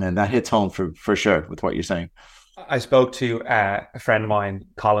yeah, man, that hits home for sure with what you're saying. I spoke to a friend of mine,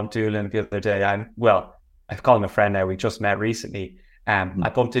 Colin Doolan, the other day. I've called him a friend now. We just met recently. I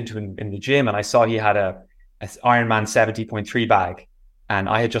bumped into him in the gym, and I saw he had a Ironman 70.3 bag. And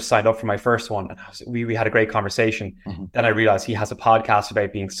I had just signed up for my first one, and we had a great conversation. Mm-hmm. Then I realized he has a podcast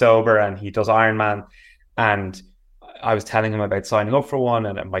about being sober, and he does Ironman. And I was telling him about signing up for one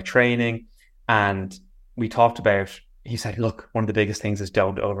and my training. And we talked about, he said, look, one of the biggest things is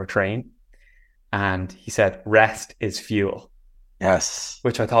don't overtrain. And he said, rest is fuel. Yes.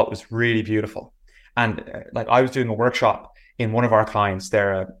 Which I thought was really beautiful. And like, I was doing a workshop in one of our clients.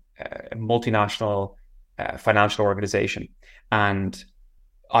 They're a multinational financial organization. And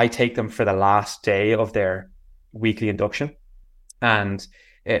I take them for the last day of their weekly induction. And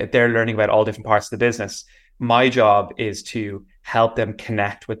they're learning about all different parts of the business. My job is to help them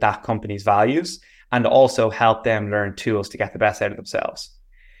connect with that company's values and also help them learn tools to get the best out of themselves.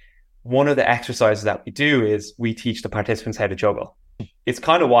 One of the exercises that we do is we teach the participants how to juggle. It's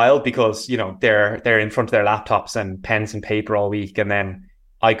kind of wild because, they're in front of their laptops and pens and paper all week. And then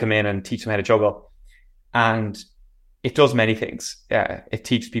I come in and teach them how to juggle. And it does many things. It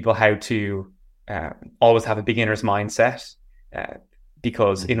teaches people how to always have a beginner's mindset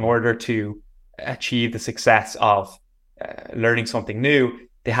because in order to achieve the success of learning something new,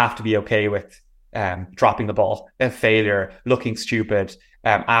 they have to be okay with dropping the ball, failure, looking stupid,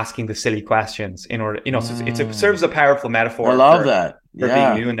 asking the silly questions in order, so it serves a powerful metaphor. I love that. For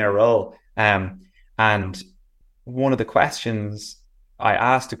being new in their role. And one of the questions I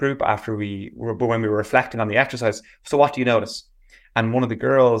asked the group when we were reflecting on the exercise, so what do you notice? And one of the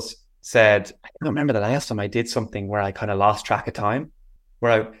girls said, I don't remember the last time I did something where I kind of lost track of time.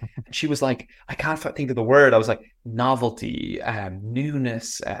 She was like, I can't think of the word. I was like, novelty,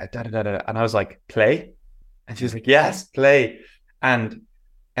 newness, And I was like, play? And she was like, yes, play. And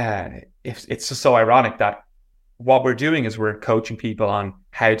it's just so ironic that what we're doing is we're coaching people on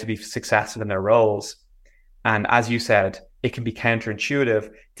how to be successful in their roles. And as you said, it can be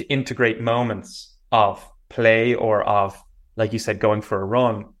counterintuitive to integrate moments of play or of, like you said, going for a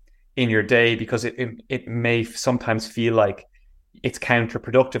run in your day, because it may sometimes feel like it's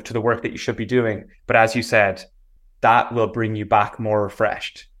counterproductive to the work that you should be doing. But as you said, that will bring you back more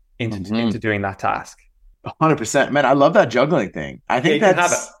refreshed into doing that task. 100%. Man, I love that juggling thing. I think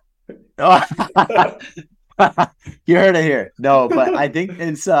that's... You heard it here. No, but I think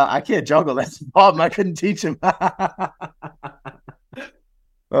it's I can't juggle. That's the problem. I couldn't teach him.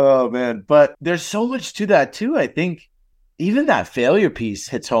 Oh man. But there's so much to that too. I think even that failure piece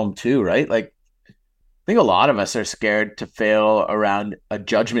hits home too, right? Like think a lot of us are scared to fail around a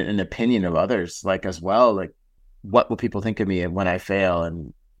judgment and opinion of others, like as well. Like, what will people think of me when I fail?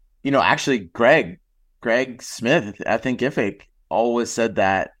 And, actually, Greg Smith at Thinkific always said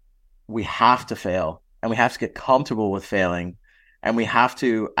that we have to fail and we have to get comfortable with failing. And we have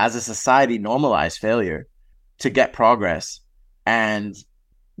to, as a society, normalize failure to get progress. And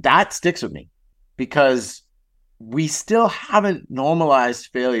that sticks with me because we still haven't normalized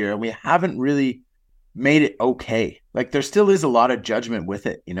failure and we haven't really made it okay. Like there still is a lot of judgment with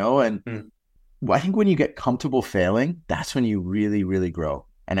it, and I think when you get comfortable failing, that's when you really, really grow.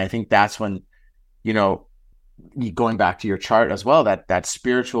 And I think that's when, going back to your chart as well, that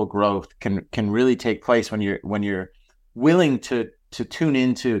spiritual growth can really take place when you're willing to tune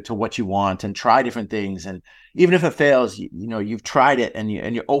into what you want and try different things. And even if it fails, you've tried it and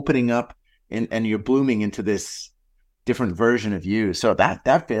you're opening up and you're blooming into this different version of you. So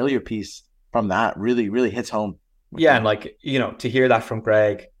that failure piece from that really, really hits home. Yeah. And to hear that from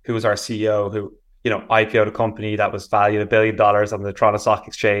Greg, who was our CEO, who, IPO'd a company that was valued $1 billion on the Toronto Stock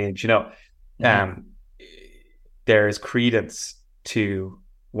Exchange, there's credence to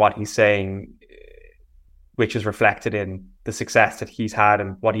what he's saying, which is reflected in the success that he's had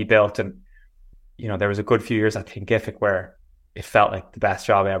and what he built. And, there was a good few years at Thinkific where it felt like the best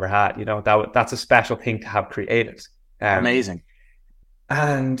job I ever had. That's a special thing to have created. Amazing.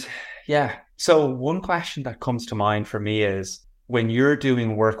 And yeah, so one question that comes to mind for me is when you're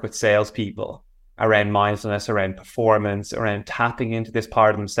doing work with salespeople around mindfulness, around performance, around tapping into this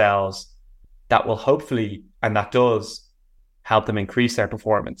part of themselves that will hopefully, and that does, help them increase their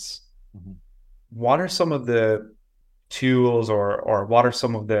performance. Mm-hmm. What are some of the tools or what are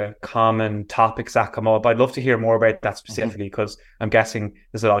some of the common topics that come up? I'd love to hear more about that specifically because I'm guessing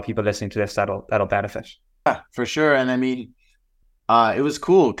there's a lot of people listening to this that'll benefit. Yeah, for sure. And I mean, it was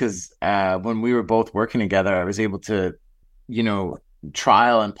cool because when we were both working together, I was able to,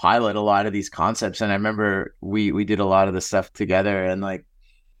 trial and pilot a lot of these concepts. And I remember we did a lot of the stuff together. And like,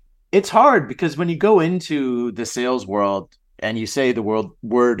 it's hard because when you go into the sales world and you say the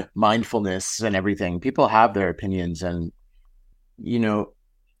word mindfulness and everything, people have their opinions and,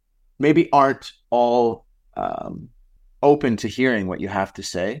 maybe aren't all open to hearing what you have to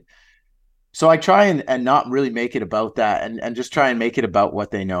say. So I try and not really make it about that and just try and make it about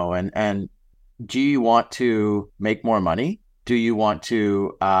what they know. And do you want to make more money? Do you want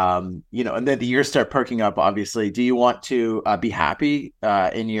to, and then the years start perking up, obviously. Do you want to be happy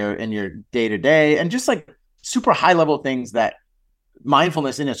in your day-to-day? And just like super high level things that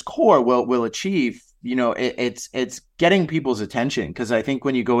mindfulness in its core will achieve. It's getting people's attention because I think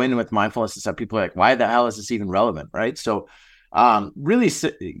when you go in with mindfulness and stuff, people are like, why the hell is this even relevant? Right. So really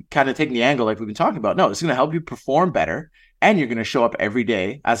kind of taking the angle like we've been talking about. No, it's going to help you perform better and you're going to show up every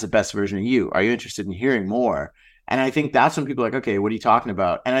day as the best version of you. Are you interested in hearing more? And I think that's when people are like, okay, what are you talking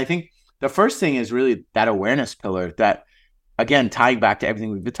about? And I think the first thing is really that awareness pillar that, again, tying back to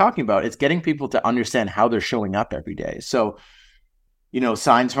everything we've been talking about, it's getting people to understand how they're showing up every day. So,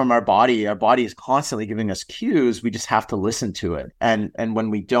 signs from our body is constantly giving us cues. We just have to listen to it. And when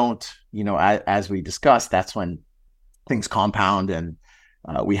we don't, as we discussed, that's when things compound and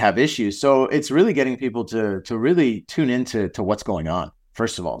we have issues. So it's really getting people to really tune into what's going on,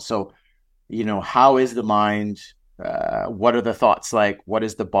 first of all. So, how is the mind? What are the thoughts like? What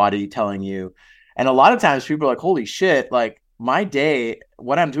is the body telling you? And a lot of times people are like, holy shit, like my day,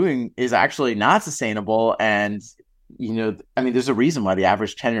 what I'm doing is actually not sustainable. And, there's a reason why the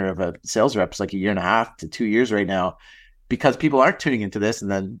average tenure of a sales rep is like 1.5 to 2 years right now, because people aren't tuning into this.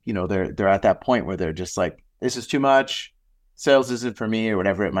 And then, they're at that point where they're just like, this is too much. Sales isn't for me or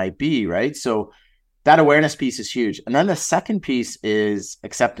whatever it might be. Right. So that awareness piece is huge. And then the second piece is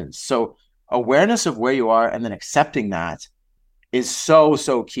acceptance. So awareness of where you are and then accepting that is so,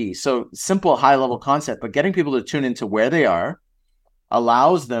 so key. So simple, high level concept, but getting people to tune into where they are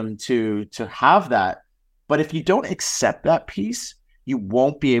allows them to have that. But if you don't accept that piece, you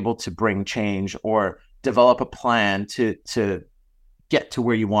won't be able to bring change or develop a plan to get to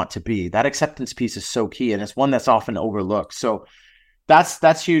where you want to be. That acceptance piece is so key. And it's one that's often overlooked. So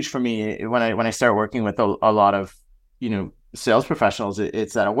that's huge for me when I start working with a lot of, sales professionals.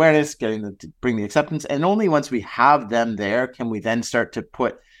 It's that awareness, getting them to bring the acceptance. And only once we have them there, can we then start to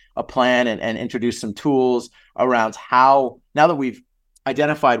put a plan and introduce some tools around how, now that we've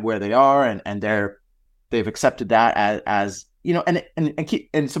identified where they are and they've accepted that as and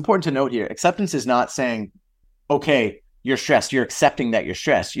it's important to note here, acceptance is not saying, okay, you're stressed. You're accepting that you're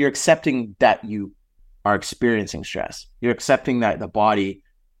stressed. You're accepting that you are experiencing stress. You're accepting that the body,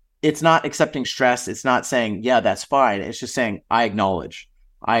 it's not accepting stress. It's not saying, yeah, that's fine. It's just saying, I acknowledge,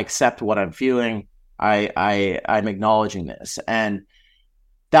 I accept what I'm feeling. I'm acknowledging this. And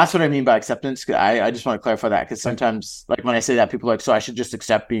that's what I mean by acceptance. I just want to clarify that, because sometimes, like, when I say that, people are like, so I should just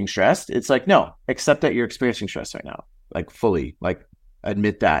accept being stressed. It's like, no, accept that you're experiencing stress right now, like fully, like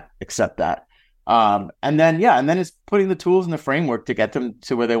admit that, accept that. And then it's putting the tools and the framework to get them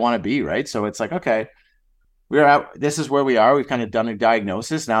to where they want to be. Right. So it's like, okay, this is where we are. We've kind of done a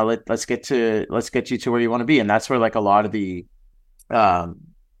diagnosis. Now let's get you to where you want to be. And that's where, like, a lot of the,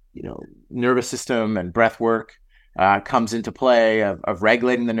 nervous system and breath work comes into play, of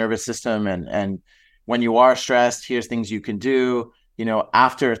regulating the nervous system. And when you are stressed, here's things you can do.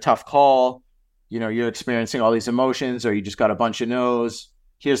 After a tough call, you're experiencing all these emotions, or you just got a bunch of no's.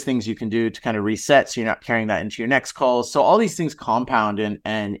 Here's things you can do to kind of reset, so you're not carrying that into your next calls. So all these things compound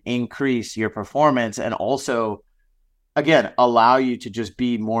and increase your performance, and also, again, allow you to just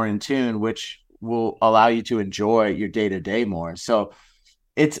be more in tune, which will allow you to enjoy your day-to-day more. So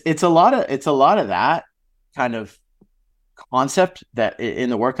it's a lot of that kind of concept that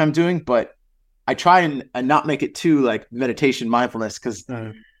in the work I'm doing, but I try and not make it too like meditation mindfulness, because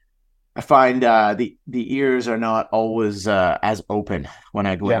I find the ears are not always as open when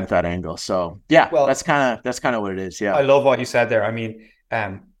I go in with that angle. So well, that's kind of what it is. Yeah, I love what you said there. I mean,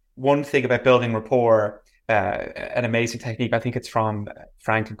 one thing about building rapport, an amazing technique, I think it's from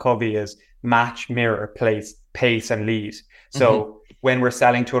Franklin Covey, is match, mirror, pace, and lead. So when we're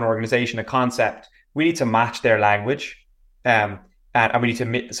selling to an organization a concept, we need to match their language. And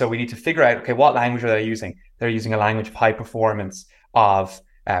we need to figure out, okay, what language are they using? They're using a language of high performance, of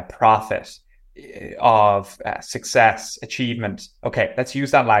profit, of success, achievement. Okay, let's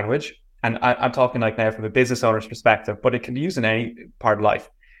use that language. And I'm talking like now from a business owner's perspective, but it can be used in any part of life.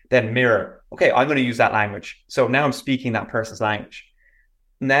 Then mirror. Okay, I'm going to use that language. So now I'm speaking that person's language.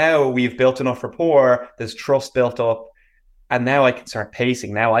 Now we've built enough rapport, there's trust built up, and now I can start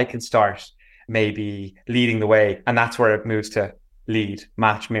pacing. Now I can start maybe leading the way. And that's where it moves to lead,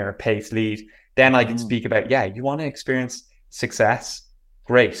 match, mirror, pace, lead. Then I can speak about, you want to experience success?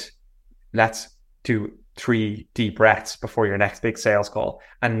 Great. Let's do 3 deep breaths before your next big sales call,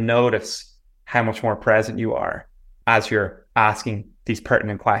 and notice how much more present you are as you're asking these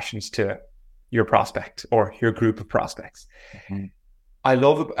pertinent questions to your prospect or your group of prospects. I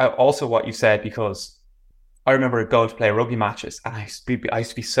love also what you said, because I remember going to play rugby matches, and I used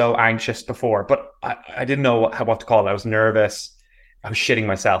to be so anxious before, but I didn't know what to call it. I was nervous. I was shitting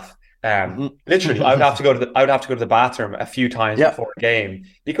myself. Literally, I would have to go to the bathroom a few times before a game,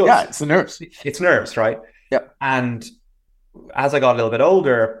 because it's the nerves. It's nerves, right? Yeah. And as I got a little bit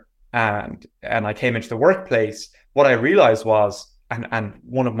older and I came into the workplace, what I realized was, and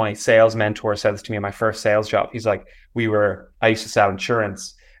one of my sales mentors said this to me in my first sales job. He's like, I used to sell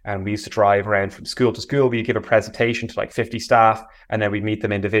insurance, and we used to drive around from school to school. We'd give a presentation to like 50 staff, and then we'd meet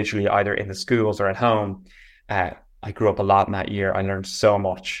them individually, either in the schools or at home. I grew up a lot in that year. I learned so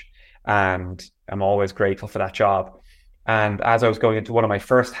much, and I'm always grateful for that job. And as I was going into one of my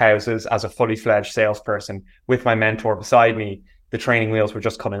first houses as a fully fledged salesperson with my mentor beside me, the training wheels were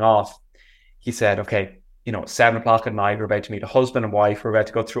just coming off. He said, okay, 7:00 at night, we're about to meet a husband and wife. We're about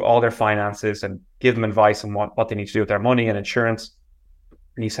to go through all their finances and give them advice on what they need to do with their money and insurance.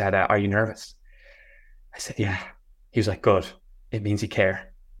 And he said, are you nervous? I said, yeah. He was like, good. It means you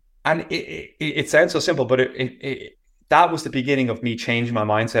care. And it sounds so simple, but that was the beginning of me changing my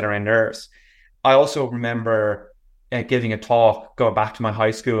mindset around nerves. I also remember giving a talk, going back to my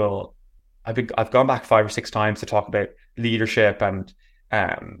high school. I've gone back 5 or 6 times to talk about leadership, and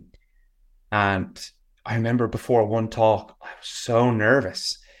I remember before one talk, I was so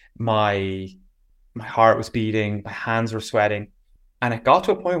nervous. My heart was beating, my hands were sweating, and it got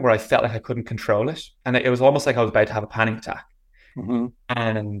to a point where I felt like I couldn't control it, and it was almost like I was about to have a panic attack.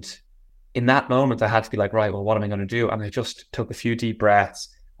 And in that moment, I had to be like, right, well, what am I going to do? And I just took a few deep breaths.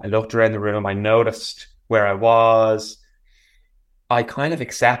 I looked around the room. I noticed where I was. I kind of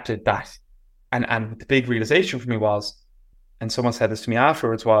accepted that. And the big realization for me was, and someone said this to me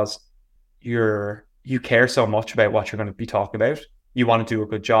afterwards, was you care so much about what you're going to be talking about. You want to do a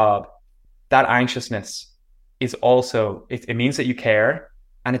good job. That anxiousness is also, it means that you care,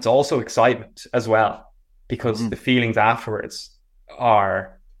 and it's also excitement as well, because the feelings afterwards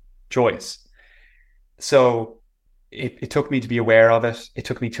are joyous. So it took me to be aware of it. It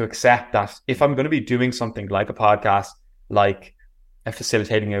took me to accept that if I'm going to be doing something like a podcast, like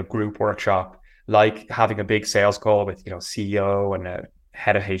facilitating a group workshop, like having a big sales call with CEO and a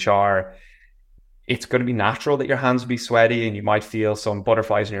head of HR, it's going to be natural that your hands will be sweaty and you might feel some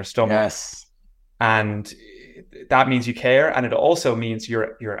butterflies in your stomach. Yes. And that means you care, and it also means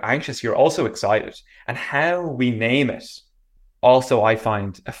you're anxious, you're also excited. And how we name it also, I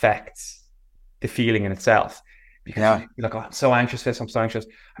find, affects the feeling in itself. Because you're like, oh, I'm so anxious for this, I'm so anxious.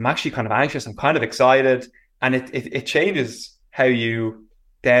 I'm actually kind of anxious, I'm kind of excited. And it changes how you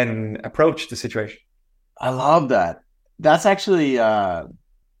then approach the situation. I love that. That's actually a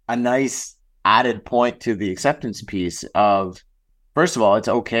nice added point to the acceptance piece of, first of all, it's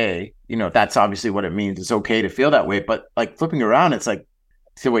okay. That's obviously what it means. It's okay to feel that way. But like flipping around, it's like,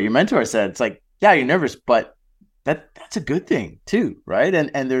 to what your mentor said, it's like, yeah, you're nervous, but that's a good thing too, right?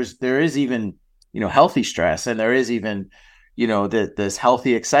 And there is even, healthy stress, and there is even, this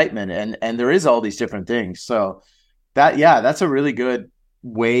healthy excitement, and there is all these different things. So that's a really good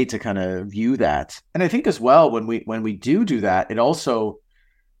way to kind of view that. And I think as well, when we do that, it also,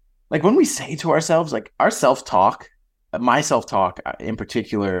 like when we say to ourselves, like our self-talk, my self-talk in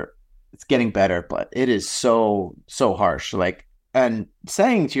particular, it's getting better, but it is so harsh. Like, and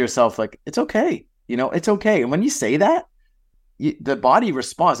saying to yourself, like, it's okay, it's okay. And when you say that, the body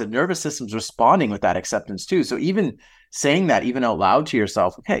responds, the nervous system's responding with that acceptance too. So even saying that, even out loud to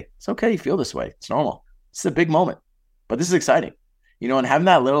yourself, okay, it's okay, you feel this way, it's normal. It's a big moment, but this is exciting, and having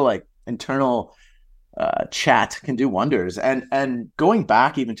that little like internal chat can do wonders. And going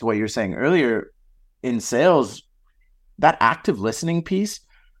back even to what you were saying earlier in sales, that active listening piece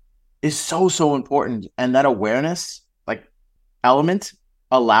is so important. And that awareness like element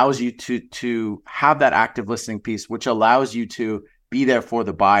allows you to have that active listening piece, which allows you to be there for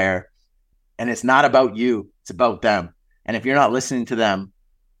the buyer. And it's not about you, it's about them. And if you're not listening to them,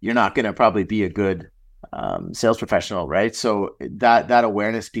 you're not going to probably be a good sales professional, right? So that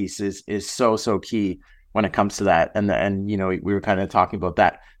awareness piece is so key when it comes to that. And we were kind of talking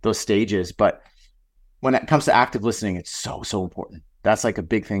about those stages, but when it comes to active listening, it's so important. That's like a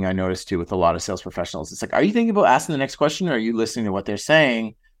big thing I noticed too with a lot of sales professionals. It's like, are you thinking about asking the next question, or are you listening to what they're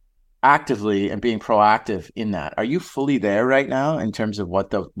saying actively and being proactive in that? Are you fully there right now in terms of what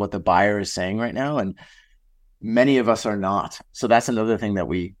the buyer is saying right now? And many of us are not. So that's another thing that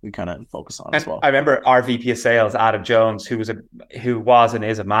we kind of focus on as well. I remember our VP of sales, Adam Jones, who was and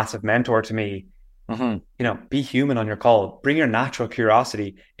is a massive mentor to me. Mm-hmm. Be human on your call. Bring your natural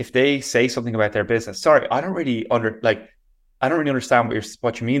curiosity. If they say something about their business, sorry, I don't really understand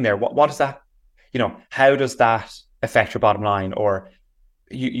what you mean there. What is that? How does that affect your bottom line? Or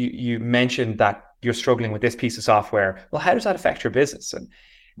you mentioned that you're struggling with this piece of software. Well, how does that affect your business?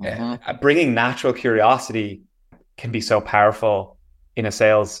 And bringing natural curiosity can be so powerful in a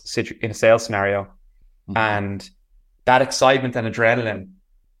sales scenario. Mm-hmm. And that excitement and adrenaline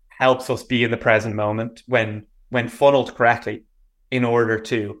helps us be in the present moment when funneled correctly, in order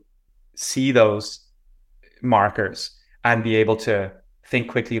to see those markers and be able to think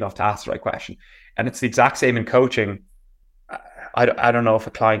quickly enough to ask the right question. And it's the exact same in coaching. I don't know if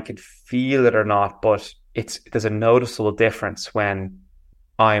a client can feel it or not, but there's a noticeable difference when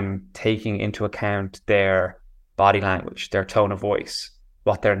I'm taking into account their body language, their tone of voice,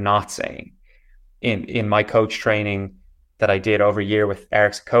 what they're not saying. In my coach training that I did over a year with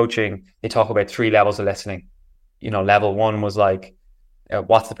Ericsson Coaching, they talk about 3 levels of listening. Level 1 was like,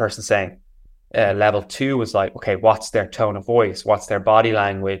 what's the person saying? Level 2 was like, okay, what's their tone of voice? What's their body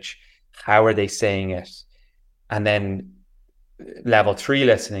language? How are they saying it? And then level 3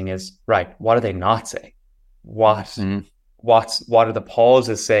 listening is, right, what are they not saying? What are the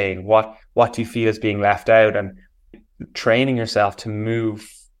pauses saying? What do you feel is being left out? And training yourself to move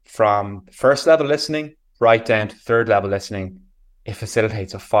from first level listening right down to third level listening, it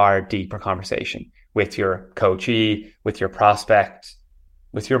facilitates a far deeper conversation with your coachee, with your prospect,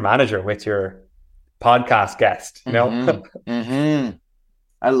 with your manager, with your podcast guest. Mm-hmm.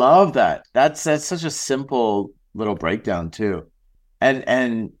 I love that. That's such a simple little breakdown too.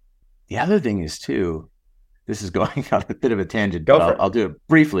 And the other thing is too, this is going on a bit of a tangent, but I'll do it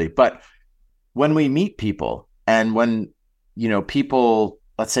briefly. But when we meet people, and when people,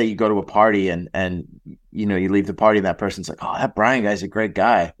 let's say you go to a party and you leave the party and that person's like, oh, that Brian guy's a great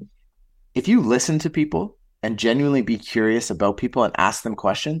guy. If you listen to people and genuinely be curious about people and ask them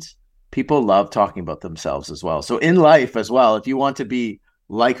questions, people love talking about themselves as well. So in life as well, if you want to be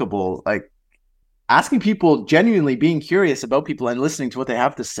likable, like asking people, genuinely being curious about people and listening to what they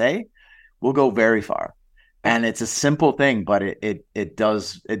have to say will go very far. And it's a simple thing, but it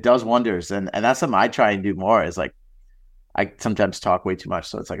does wonders. And that's something I try and do more, is like, I sometimes talk way too much.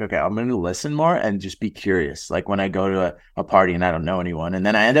 So it's like, okay, I'm going to listen more and just be curious. Like when I go to a party and I don't know anyone, and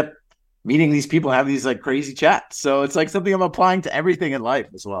then I end up meeting these people, have these like crazy chats. So it's like something I'm applying to everything in life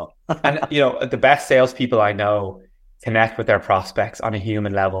as well. And the best salespeople I know connect with their prospects on a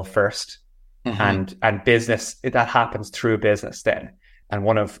human level first. Mm-hmm. and business, that happens through business then. And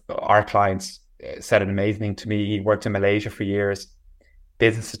one of our clients said an amazing thing to me. He worked in Malaysia for years,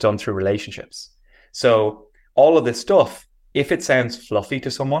 business is done through relationships. So all of this stuff, if it sounds fluffy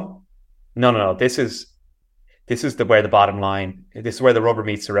to someone, no. This is where the bottom line. This is where the rubber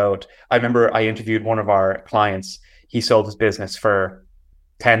meets the road. I remember I interviewed one of our clients. He sold his business for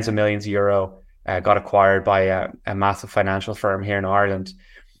tens of millions of euro. Got acquired by a massive financial firm here in Ireland,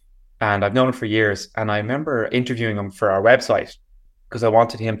 and I've known him for years. And I remember interviewing him for our website because I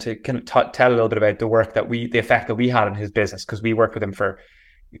wanted him to kind of tell a little bit about the effect that we had on his business, because we worked with him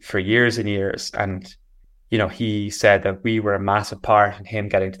for years and years. And he said that we were a massive part in him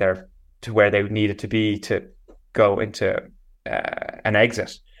getting to where they needed to be to go into an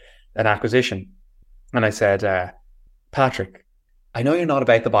acquisition. And I said, Patrick, I know you're not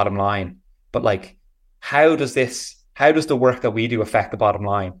about the bottom line, but like, how does the work that we do affect the bottom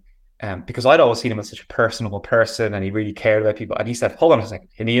line? Because I'd always seen him as such a personable person, and he really cared about people. And he said, hold on a second.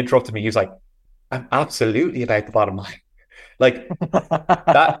 And he interrupted me. He was like, I'm absolutely about the bottom line. Like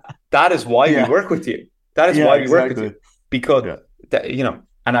that is why we work with you. That is why we work with you. Because,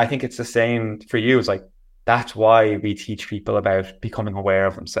 and I think it's the same for you. It's like, that's why we teach people about becoming aware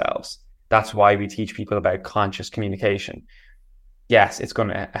of themselves. That's why we teach people about conscious communication. Yes, it's going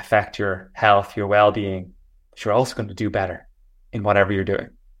to affect your health, your well-being, but you're also going to do better in whatever you're doing.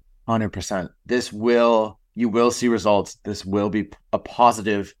 100%. You will see results. This will be a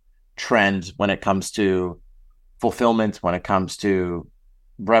positive trend when it comes to fulfillment, when it comes to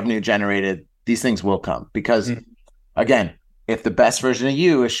revenue generated. These things will come because, again, if the best version of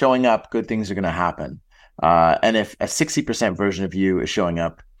you is showing up, good things are going to happen. And if a 60% version of you is showing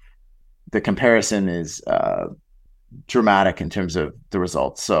up, the comparison is dramatic in terms of the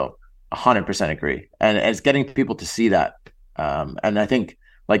results. So 100% agree. And it's getting people to see that. And I think,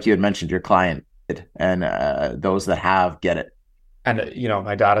 like you had mentioned, your client and those that have get it. And,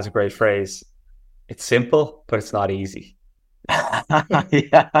 my dad has a great phrase. It's simple, but it's not easy.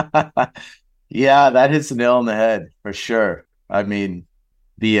 Yeah, that hits the nail on the head for sure. I mean,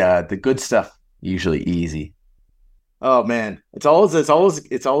 the good stuff usually easy. Oh man, it's always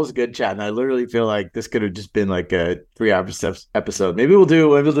a good chat, and I literally feel like this could have just been like a 3-hour episode. Maybe we'll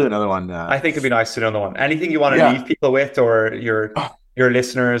do another one. I think it'd be nice to do another one. Anything you want to leave people with, or your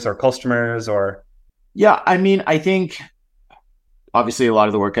listeners or customers, or? Yeah, I mean, I think obviously a lot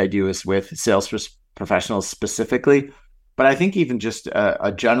of the work I do is with sales professionals specifically, but I think even just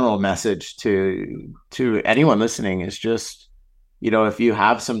a general message to anyone listening is just, if you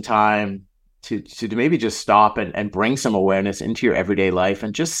have some time to maybe just stop and bring some awareness into your everyday life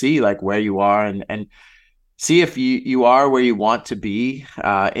and just see like where you are and see if you are where you want to be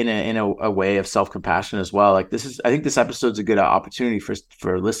in a way of self-compassion as well. Like I think this episode's a good opportunity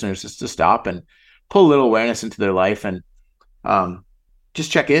for listeners just to stop and pull a little awareness into their life and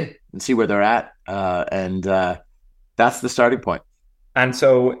just check in and see where they're at. And that's the starting point. And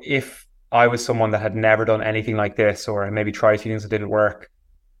so if I was someone that had never done anything like this, or maybe tried things that didn't work,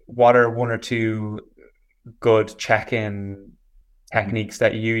 what are one or two good check-in techniques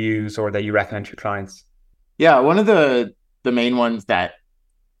that you use or that you recommend to your clients? Yeah, one of the main ones that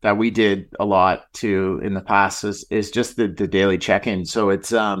we did a lot too in the past is just the daily check-in. So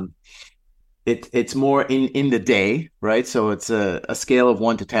it's more in the day, right? So it's a scale of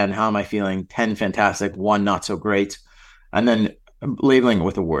 1 to 10. How am I feeling? 10, fantastic. 1, not so great. And then labeling it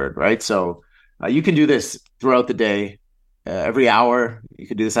with a word, right? So you can do this throughout the day, every hour. You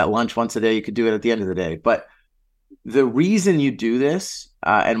could do this at lunch once a day. You could do it at the end of the day. But the reason you do this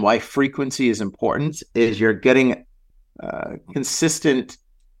and why frequency is important is you're getting consistent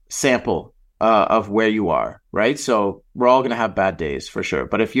sample of where you are, right? So we're all going to have bad days for sure.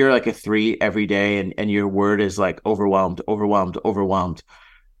 But if you're like a 3 every day and your word is like overwhelmed,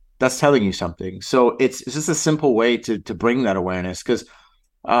 that's telling you something. So it's just a simple way to bring that awareness, because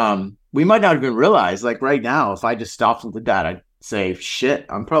we might not even realize, like right now, if I just stopped and did that, I'd say, shit,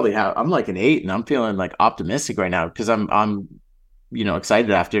 I'm like an 8 and I'm feeling like optimistic right now because I'm excited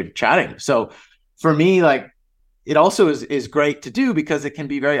after chatting. So for me, like, it also is great to do because it can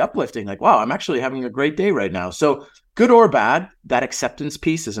be very uplifting. Like, wow, I'm actually having a great day right now. So good or bad, that acceptance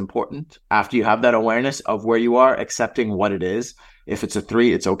piece is important. After you have that awareness of where you are, accepting what it is. If it's a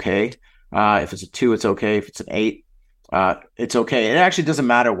 3, it's okay. If it's a 2, it's okay. If it's an 8, it's okay. It actually doesn't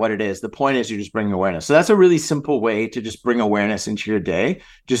matter what it is. The point is you're just bringing awareness. So that's a really simple way to just bring awareness into your day,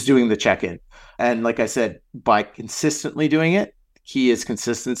 just doing the check-in. And like I said, by consistently doing it, key is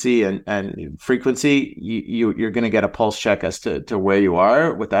consistency and frequency. You're going to get a pulse check as to where you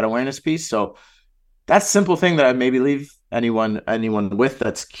are with that awareness piece. So that's a simple thing that I maybe leave anyone with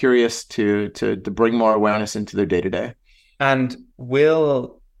that's curious to bring more awareness into their day-to-day. And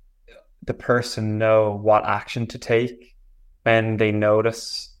will the person know what action to take when they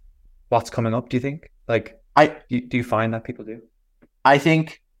notice what's coming up, do you think? Like, do you find that people do? I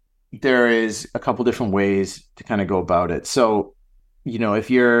think there is a couple different ways to kind of go about it. So, if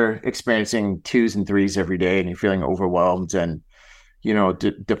you're experiencing 2s and 3s every day and you're feeling overwhelmed and,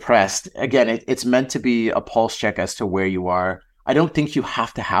 depressed, again, it's meant to be a pulse check as to where you are. I don't think you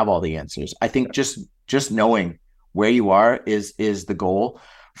have to have all the answers. I think just knowing where you are is the goal.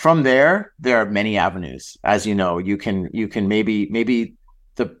 From there are many avenues. As you know, you can maybe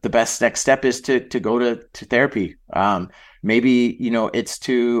the best next step is to go to therapy. Maybe, it's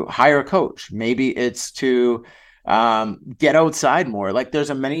to hire a coach. Maybe it's to get outside more. Like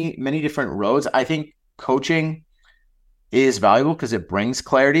there's many different roads. I think coaching is valuable because it brings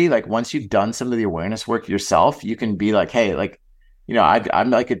clarity. Like once you've done some of the awareness work yourself, you can be like, hey, like, I'm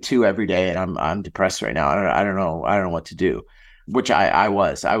like a 2 every day and I'm depressed right now. I don't know what to do, which I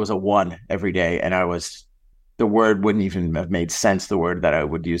was a 1 every day. And the word wouldn't even have made sense. The word that I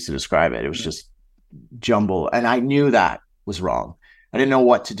would use to describe it. It was just jumble. And I knew that was wrong. I didn't know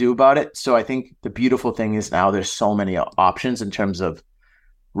what to do about it. So I think the beautiful thing is now there's so many options in terms of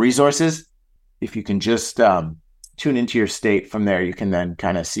resources. If you can just tune into your state from there, you can then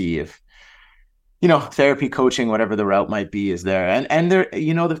kind of see if, therapy, coaching, whatever the route might be is there. And there,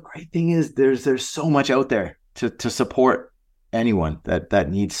 the great thing is there's so much out there to support anyone that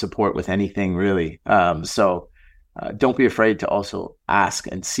needs support with anything really. So don't be afraid to also ask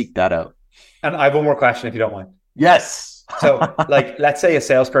and seek that out. And I have one more question if you don't mind. Yes. So like, let's say a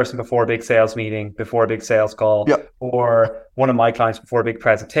salesperson before a big sales meeting, before a big sales call, yep. or one of my clients before a big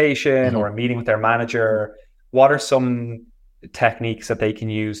presentation or a meeting with their manager, what are some techniques that they can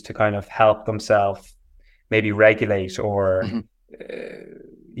use to kind of help themselves maybe regulate or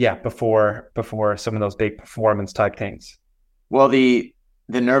before some of those big performance type things? Well, the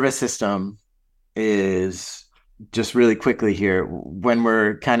nervous system is, just really quickly here, when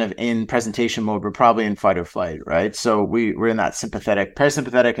we're kind of in presentation mode, we're probably in fight or flight, right? So we're in that sympathetic,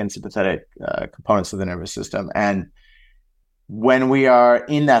 parasympathetic and sympathetic components of the nervous system. And when we are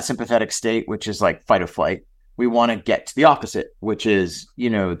in that sympathetic state, which is like fight or flight, we want to get to the opposite, which is,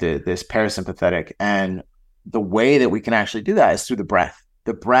 this parasympathetic. And the way that we can actually do that is through the breath.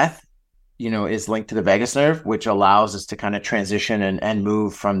 The breath, is linked to the vagus nerve, which allows us to kind of transition and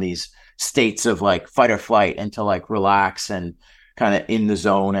move from these states of like fight or flight into like relax and kind of in the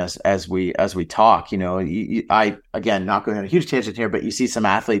zone as we talk. I again, not going on a huge tangent here, but you see some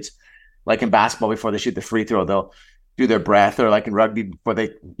athletes like in basketball before they shoot the free throw, they'll do their breath, or like in rugby before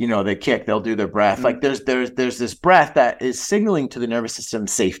they kick, they'll do their breath. Mm-hmm. Like there's this breath that is signaling to the nervous system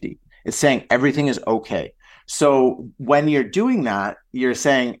safety. It's saying everything is okay. So when you're doing that, you're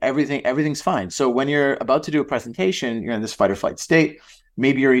saying everything's fine. So when you're about to do a presentation, you're in this fight or flight state.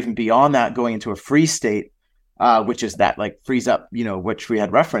 Maybe you're even beyond that, going into a freeze state, which is that like freeze up, which we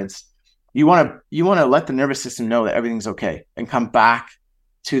had referenced. You want to let the nervous system know that everything's okay and come back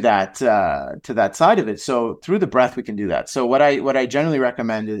to that side of it. So through the breath, we can do that. So what I generally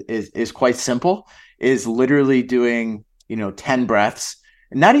recommend is quite simple, is literally doing, 10 breaths.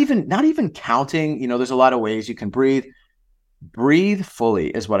 Not even counting, there's a lot of ways you can breathe. Breathe fully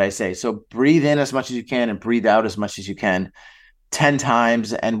is what I say. So breathe in as much as you can and breathe out as much as you can 10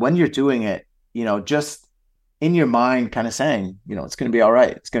 times. And when you're doing it, just in your mind kind of saying, it's going to be all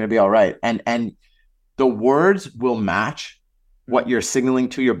right. It's going to be all right. And the words will match what you're signaling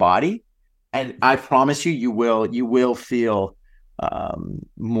to your body. And I promise you will feel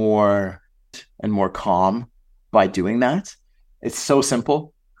more and more calm by doing that. It's so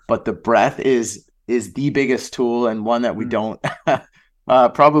simple, but the breath is the biggest tool, and one that we don't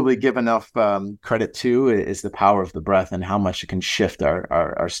probably give enough credit to is the power of the breath and how much it can shift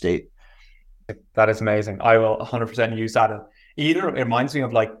our state. That is amazing. I will 100% use that. And either it reminds me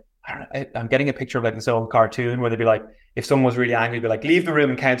of like, I'm getting a picture of like this old cartoon where they'd be like, if someone was really angry, they'd be like, leave the room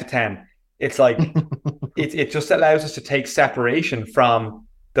and count to 10. It's like, it just allows us to take separation from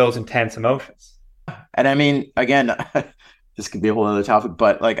those intense emotions. And I mean, again, this could be a whole other topic,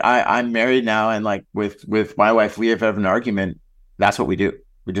 but like I'm married now, and like with my wife, we have an argument. That's what we do.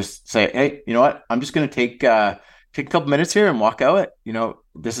 We just say, hey, you know what? I'm just going to take a couple minutes here and walk out.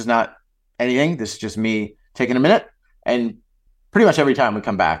 This is not anything. This is just me taking a minute, and pretty much every time we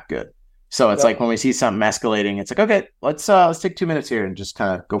come back good. So it's like when we see something escalating, it's like, okay, let's take 2 minutes here and just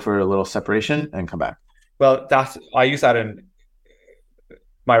kind of go for a little separation and come back. Well, I use that in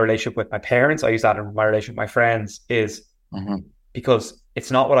my relationship with my parents. I use that in my relationship with my friends, is because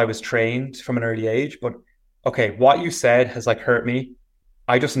it's not what I was trained from an early age, but okay, what you said has like hurt me.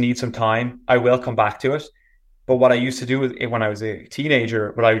 I just need some time. I will come back to it. But what I used to do when I was a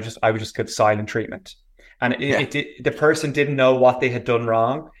teenager, I would just get silent treatment. And the person didn't know what they had done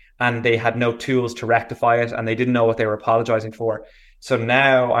wrong, and they had no tools to rectify it, and they didn't know what they were apologizing for. So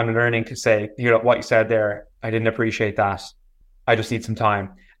now I'm learning to say, you know, what you said there, I didn't appreciate that. I just need some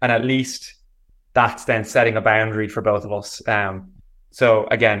time. And at least that's then setting a boundary for both of us. So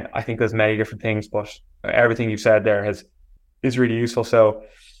again, I think there's many different things, but everything you've said there is really useful. So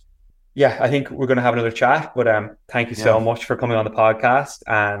yeah, I think we're going to have another chat, but thank you so much for coming on the podcast,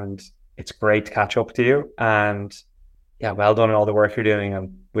 and it's great to catch up to you. And yeah, well done on all the work you're doing,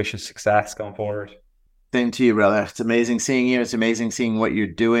 and wish you success going forward. Same to you, brother. It's amazing seeing you. It's amazing seeing what you're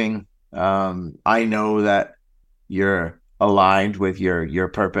doing. I know that you're aligned with your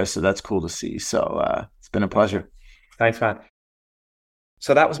purpose, so that's cool to see. So it's been a pleasure. Thanks, man.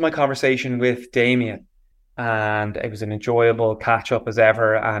 So that was my conversation with Damien, and it was an enjoyable catch up as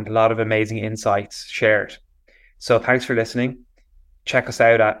ever, and a lot of amazing insights shared. So thanks for listening. Check us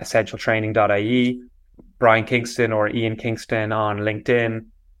out at essentialtraining.ie, Brian Kingston or Ian Kingston on LinkedIn.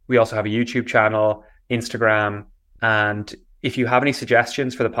 We also have a YouTube channel, Instagram. And if you have any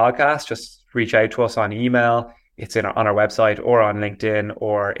suggestions for the podcast, just reach out to us on email. It's on our website or on LinkedIn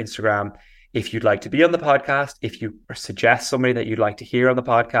or Instagram. If you'd like to be on the podcast, if you suggest somebody that you'd like to hear on the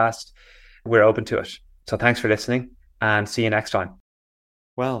podcast, we're open to it. So thanks for listening, and see you next time.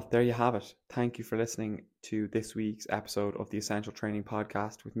 Well, there you have it. Thank you for listening to this week's episode of the Essential Training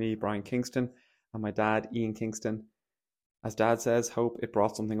Podcast with me, Brian Kingston, and my dad, Ian Kingston. As Dad says, hope it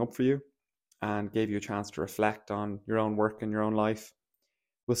brought something up for you and gave you a chance to reflect on your own work and your own life.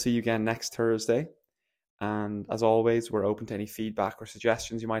 We'll see you again next Thursday. And as always, we're open to any feedback or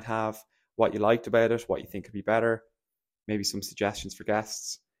suggestions you might have, what you liked about it, what you think could be better, maybe some suggestions for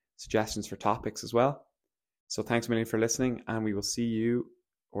guests, suggestions for topics as well. So thanks a million for listening, and we will see you,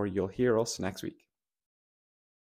 or you'll hear us next week.